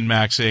about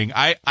min-maxing.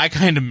 I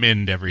kind of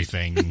minned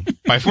everything.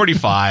 By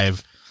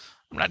 45,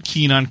 I'm not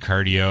keen on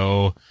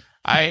cardio.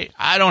 I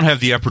don't have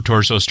the upper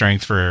torso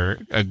strength for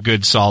a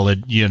good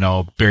solid, you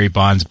know, Barry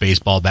Bonds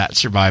baseball bat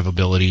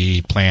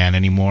survivability plan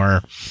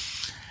anymore.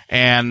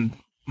 And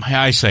my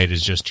eyesight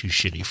is just too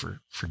shitty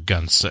for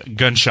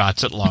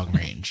gunshots at long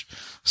range.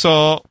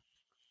 So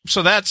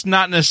that's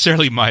not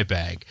necessarily my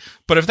bag.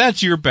 But if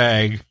that's your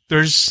bag,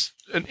 there's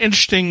some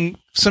interesting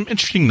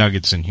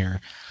nuggets in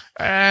here.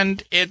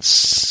 And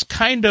it's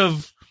kind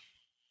of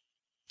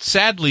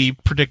sadly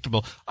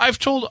predictable. I've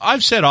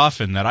said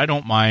often that I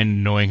don't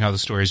mind knowing how the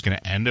story is going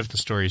to end if the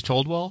story is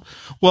told well.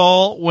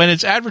 Well, when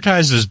it's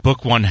advertised as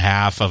book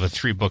 1/2 of a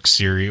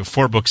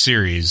 4-book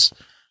series,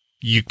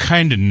 you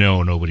kind of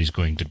know nobody's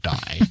going to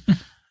die.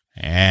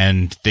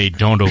 And they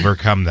don't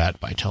overcome that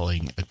by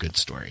telling a good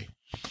story.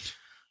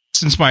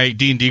 Since my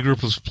D&D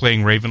group was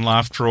playing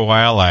Ravenloft for a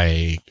while,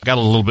 I got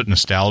a little bit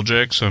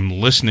nostalgic, so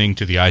I'm listening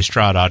to the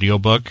Istrad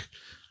audiobook.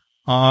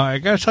 I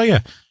gotta tell you,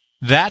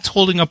 that's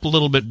holding up a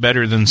little bit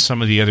better than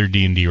some of the other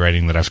D&D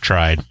writing that I've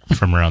tried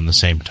from around the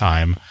same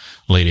time,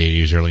 late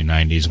 80s, early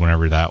 90s,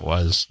 whenever that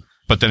was.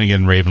 But then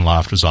again,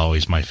 Ravenloft was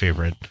always my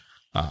favorite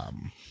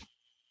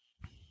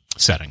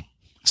setting.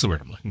 That's the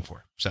word I'm looking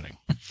for, setting.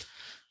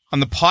 On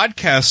the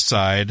podcast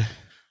side,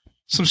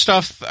 some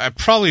stuff, I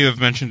probably have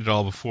mentioned it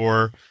all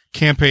before.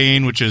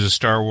 Campaign, which is a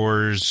Star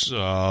Wars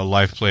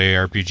live play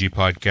RPG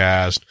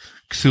podcast.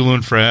 Cthulhu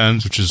and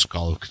Friends, which is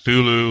Call of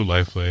Cthulhu,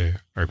 live play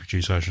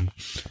RPG session.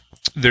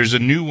 There's a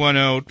new one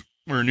out,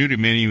 or new to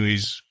me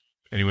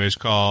anyways,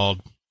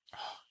 called,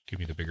 give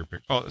me the bigger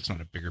picture. Oh, that's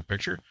not a bigger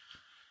picture.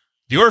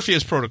 The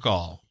Orpheus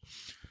Protocol,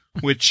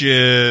 which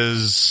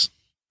is,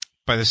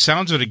 by the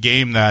sounds of it, a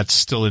game that's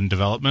still in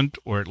development,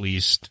 or at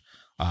least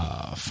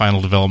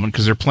final development,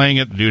 because they're playing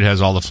it. The dude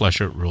has all the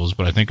flesh out rules,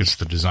 but I think it's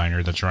the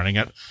designer that's running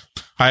it.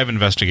 I have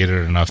investigated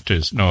it enough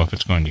to know if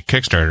it's going to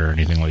Kickstarter or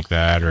anything like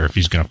that, or if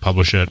he's going to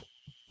publish it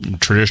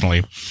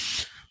traditionally.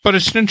 But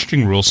it's an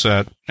interesting rule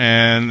set,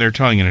 and they're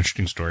telling an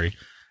interesting story.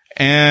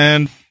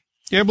 And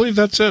yeah, I believe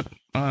that's it.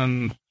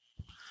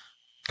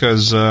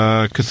 Because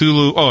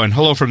Cthulhu, and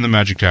Hello from the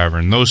Magic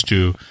Tavern, those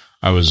two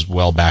I was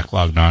well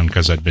backlogged on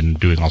because I'd been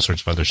doing all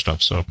sorts of other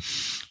stuff, so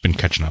been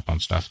catching up on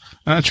stuff.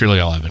 And that's really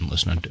all I've been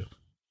listening to.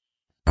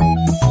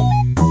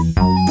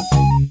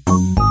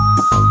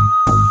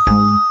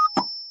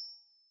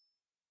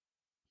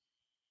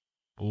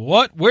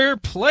 What we're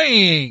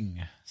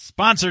playing,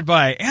 sponsored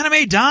by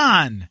Anime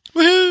Don.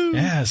 Woohoo!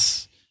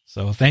 Yes.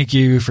 So thank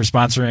you for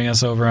sponsoring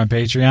us over on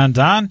Patreon,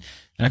 Don.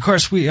 And of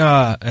course, we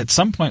at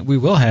some point we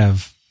will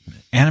have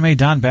Anime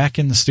Don back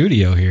in the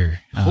studio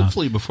here.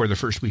 Hopefully before the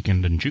first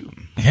weekend in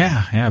June.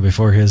 Yeah,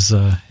 before his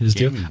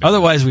deal.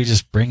 Otherwise, we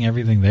just bring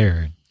everything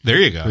there. There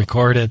you go.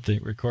 Record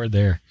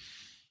there.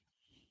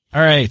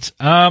 All right.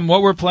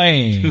 What we're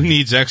playing? Who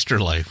needs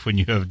extra life when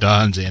you have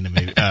Don's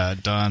anime?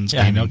 Don's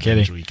yeah, no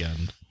kidding.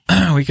 Weekend.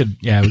 we could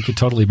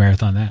totally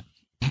marathon that.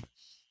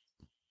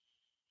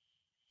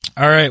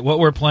 All right, what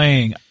we're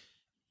playing.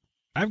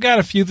 I've got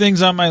a few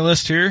things on my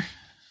list here.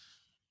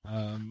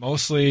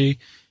 Mostly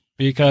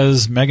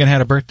because Megan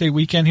had a birthday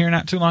weekend here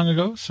not too long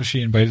ago, so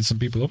she invited some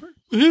people over.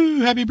 Ooh,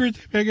 happy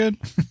birthday, Megan.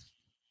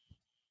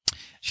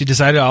 She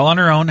decided all on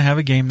her own to have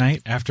a game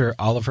night after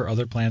all of her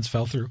other plans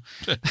fell through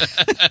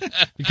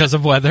because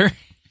of weather.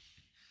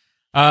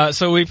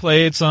 So we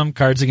played some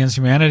Cards Against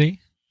Humanity.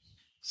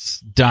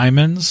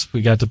 Diamonds.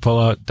 We got to pull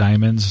out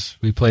Diamonds.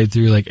 We played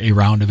through like a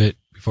round of it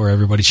before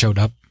everybody showed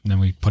up, and then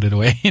we put it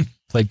away and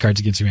played Cards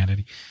Against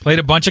Humanity. Played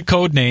a bunch of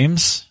Code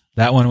Names.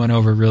 That one went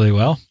over really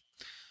well.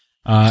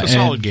 It's a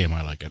solid game.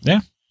 I like it. Yeah.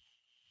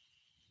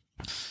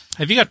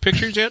 Have you got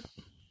pictures yet?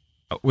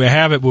 We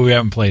have it, but we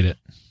haven't played it.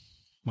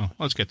 Well,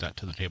 let's get that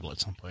to the table at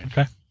some point.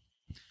 Okay.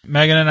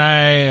 Megan and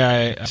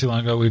I too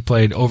long ago, we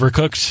played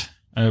Overcooked,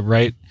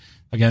 right?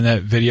 Again,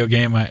 that video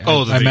game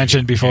I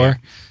mentioned before. Okay.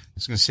 I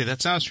was going to say,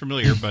 that sounds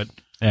familiar, but...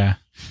 Yeah.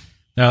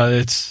 No,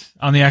 it's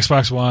on the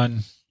Xbox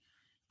One.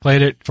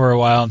 Played it for a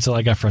while until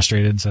I got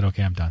frustrated and said,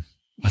 okay, I'm done.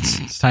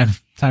 It's time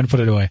to put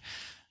it away.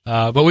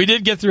 But we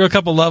did get through a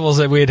couple levels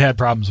that we had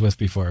problems with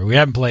before. We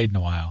haven't played in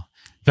a while.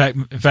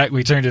 In fact,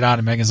 we turned it on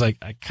and Megan's like,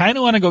 I kind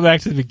of want to go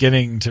back to the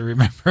beginning to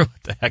remember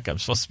what the heck I'm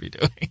supposed to be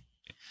doing.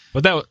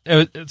 But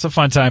it's a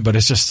fun time, but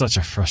it's just such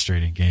a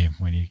frustrating game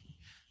when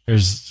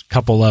there's a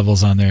couple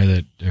levels on there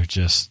that are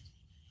just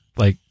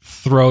like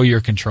throw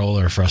your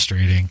controller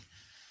frustrating.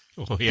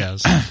 Oh,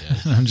 yes.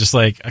 I'm just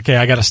like, okay,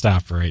 I got to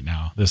stop right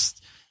now. This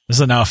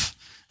is enough.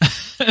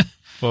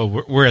 Well,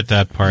 we're at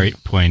that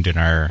point in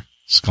our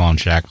Skull and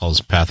Shackles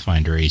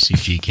Pathfinder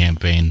ACG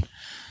campaign.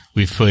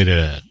 We've played it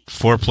at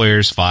 4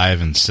 players, 5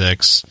 and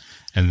 6,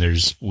 and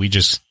it's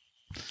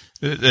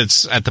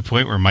at the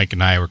point where Mike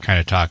and I were kind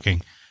of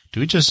talking. Do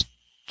we just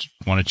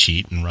want to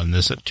cheat and run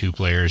this at 2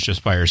 players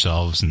just by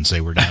ourselves and say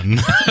we're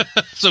done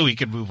so we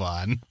can move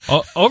on?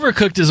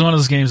 Overcooked is one of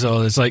those games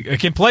though. It's like it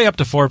can play up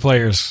to 4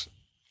 players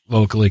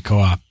locally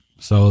co-op.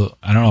 So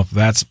I don't know if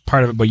that's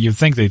part of it, but you'd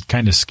think they'd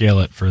kind of scale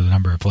it for the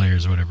number of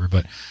players or whatever.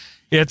 But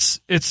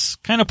it's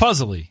kind of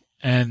puzzly,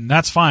 and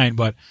that's fine.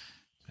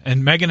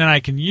 And Megan and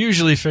I can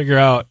usually figure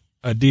out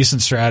a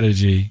decent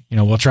strategy. You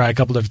know, we'll try a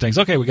couple different things.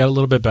 Okay, we got a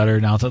little bit better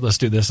now. Let's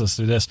do this.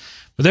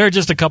 But there are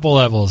just a couple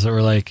levels that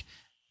were like,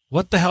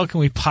 what the hell can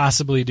we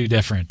possibly do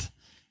different?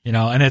 You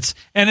know, and it's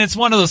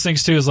one of those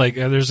things too. Is like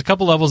there's a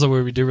couple levels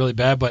where we do really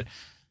bad, but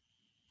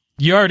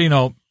you already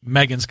know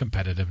Megan's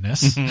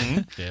competitiveness,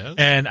 yes.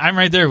 And I'm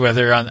right there with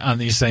her on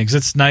these things.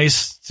 It's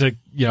nice to,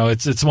 you know,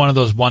 it's one of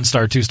those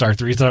 1-star, 2-star,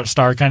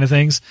 3-star kind of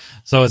things.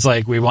 So it's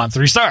like we want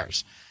 3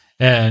 stars.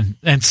 And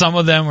some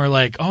of them were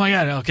like, oh my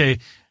God, okay,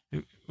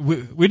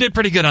 we did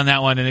pretty good on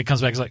that one. And it comes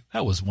back, it's like,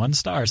 that was 1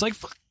 star. It's like,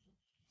 fuck,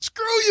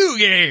 screw you,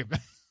 game.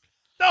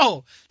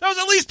 No, that was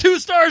at least 2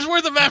 stars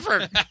worth of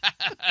effort.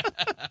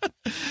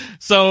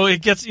 So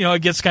it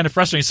gets kind of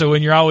frustrating. So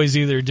when you're always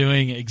either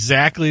doing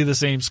exactly the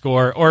same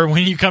score or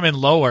when you come in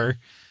lower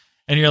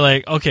and you're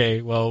like,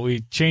 okay, well,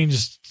 we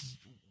changed.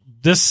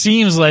 This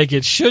seems like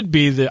it should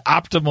be the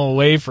optimal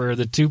way for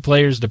the 2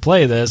 players to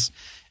play this.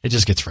 It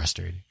just gets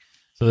frustrating.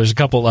 So there's a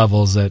couple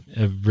levels that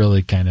have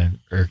really kind of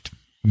irked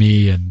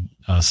me and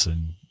us,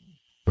 and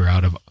we're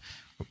out of,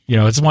 you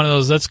know, it's one of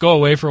those, let's go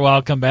away for a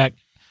while, come back.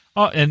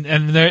 Oh,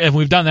 and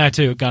we've done that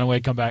too. Gone away,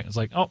 come back. It's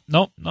like, oh,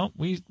 no,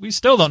 we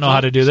still don't know how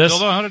to do this.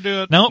 Still don't know how to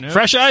do it. Nope.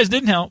 Fresh eyes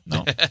didn't help.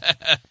 No.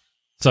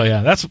 So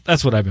yeah,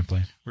 that's what I've been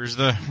playing. Where's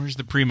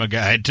the Prima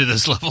guide to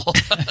this level?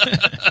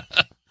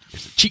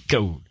 Cheat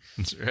code.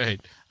 That's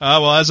right.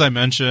 Well, as I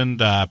mentioned,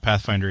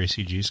 Pathfinder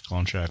ACG, Skull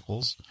and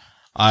Shackles.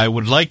 I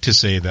would like to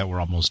say that we're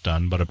almost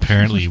done, but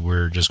apparently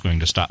we're just going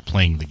to stop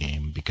playing the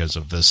game because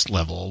of this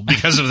level,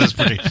 because of this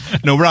particular...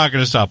 No, we're not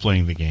going to stop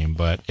playing the game,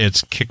 but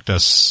it's kicked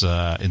us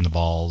in the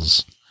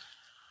balls.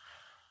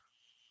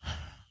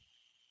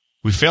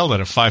 We failed at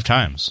it 5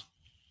 times.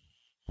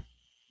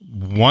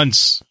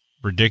 Once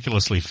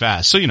ridiculously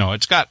fast. So, you know,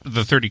 it's got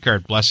the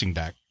 30-card blessing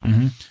deck.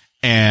 Mm-hmm.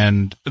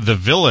 And the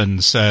villain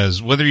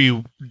says, whether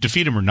you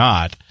defeat him or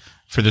not,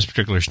 for this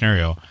particular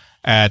scenario...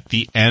 At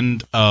the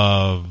end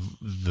of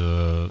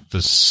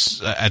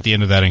at the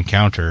end of that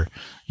encounter,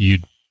 you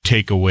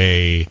take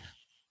away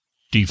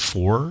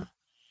D4,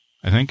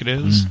 I think it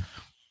is,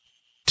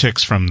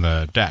 ticks from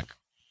the deck.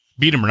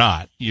 Beat him or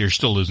not, you're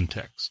still losing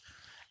ticks.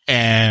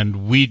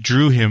 And we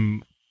drew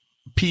him,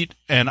 Pete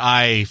and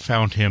I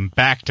found him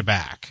back to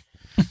back.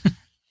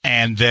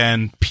 And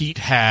then Pete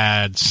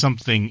had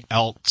something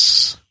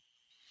else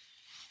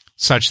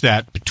such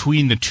that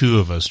between the 2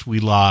 of us,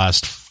 we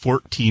lost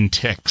 14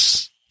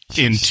 ticks.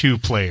 In 2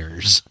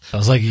 players.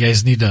 Sounds like you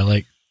guys need to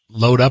like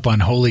load up on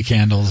holy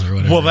candles or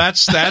whatever. Well,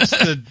 that's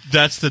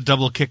the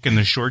double kick in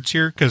the shorts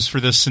here, because for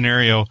this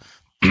scenario,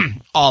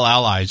 all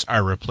allies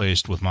are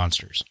replaced with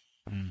monsters.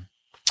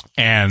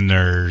 And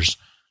there's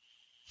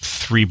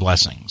 3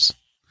 blessings.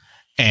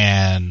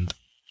 And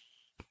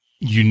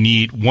you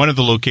need, one of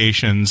the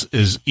locations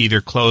is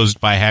either closed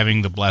by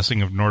having the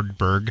blessing of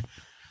Nordberg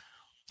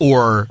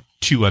or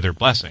 2 other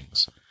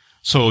blessings.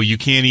 So you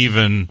can't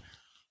even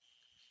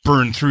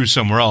burn through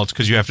somewhere else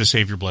because you have to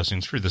save your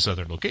blessings for this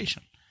other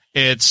location.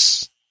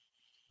 It's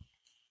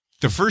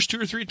the first 2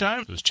 or 3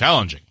 times it was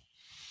challenging.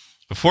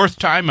 The 4th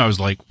time I was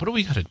like, what do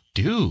we got to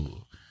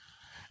do?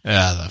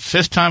 The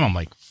 5th time I'm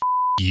like,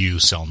 you,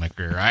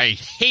 Cellmaker. I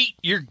hate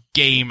your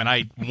game and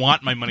I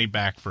want my money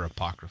back for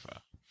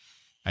Apocrypha.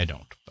 I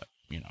don't, but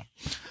you know.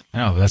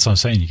 No, that's what I'm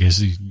saying. You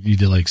guys need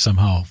to like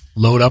somehow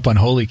load up on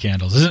Holy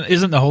Candles.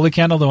 Isn't the Holy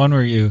Candle the one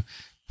where you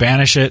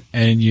banish it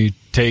and you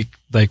take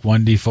like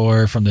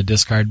 1d4 from the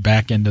discard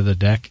back into the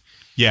deck?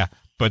 Yeah,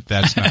 but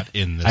that's not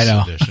in this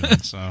edition.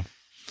 So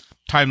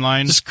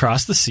timeline. Just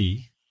cross the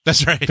sea.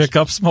 That's right. Pick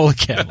up some Holy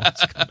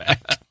Candles. Come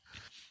back.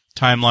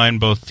 Timeline,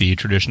 both the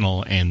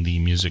traditional and the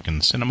music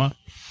and cinema.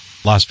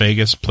 Las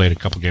Vegas, played a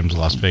couple games of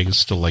Las Vegas,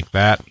 still like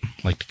that.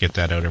 Like to get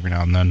that out every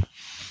now and then.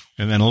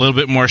 And then a little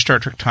bit more Star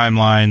Trek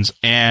Timelines,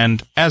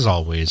 and as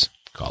always,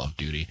 Call of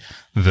Duty.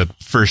 The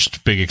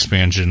first big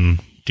expansion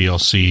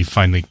DLC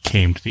finally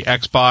came to the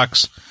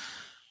Xbox.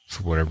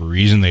 For whatever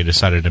reason, they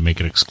decided to make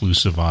it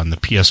exclusive on the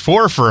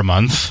PS4 for a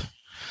month.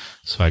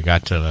 So I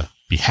got to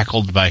be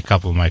heckled by a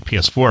couple of my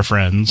PS4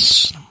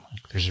 friends.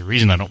 There's a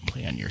reason I don't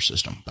play on your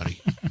system,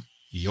 buddy.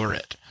 You're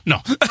it. No.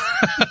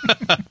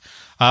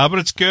 But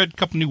it's good. A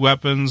couple new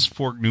weapons,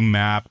 4 new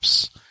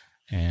maps,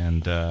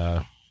 and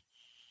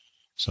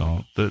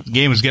so the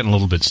game is getting a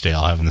little bit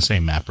stale, having the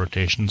same map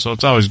rotation. So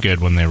it's always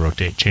good when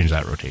they change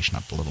that rotation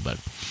up a little bit.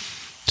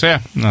 So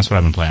yeah, that's what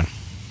I've been playing.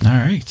 All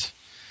right.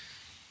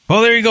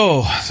 Well, there you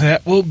go.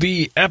 That will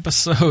be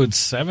episode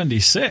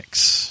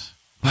 76.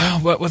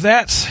 Well, but with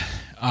that,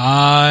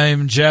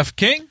 I'm Jeff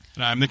King.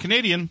 And I'm the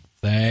Canadian.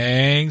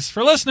 Thanks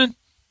for listening.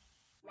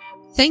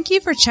 Thank you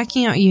for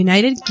checking out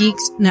United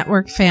Geeks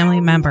Network family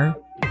member.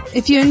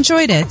 If you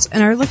enjoyed it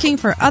and are looking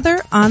for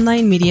other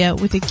online media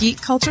with a geek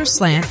culture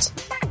slant,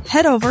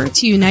 head over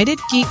to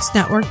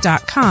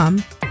UnitedGeeksNetwork.com,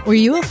 where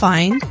you will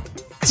find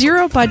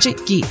Zero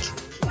Budget Geek,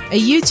 a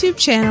YouTube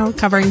channel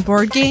covering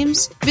board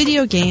games,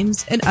 video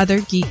games, and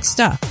other geek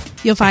stuff.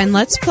 You'll find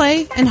Let's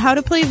Play and how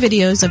to play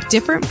videos of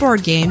different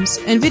board games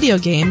and video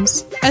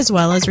games, as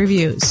well as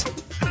reviews.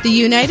 The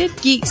United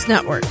Geeks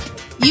Network.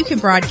 You can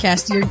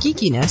broadcast your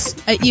geekiness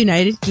at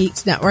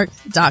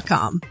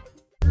UnitedGeeksNetwork.com.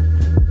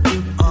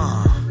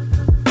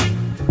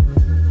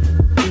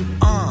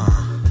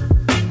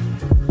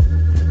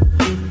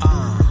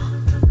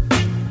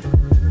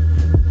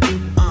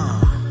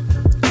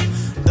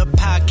 The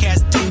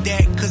podcast do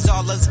that, 'cause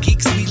all us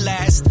geeks we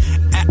last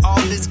at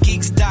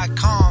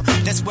allusgeeks.com.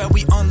 That's where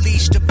we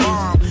unleash the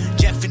bomb.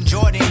 Jeff and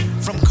Jordan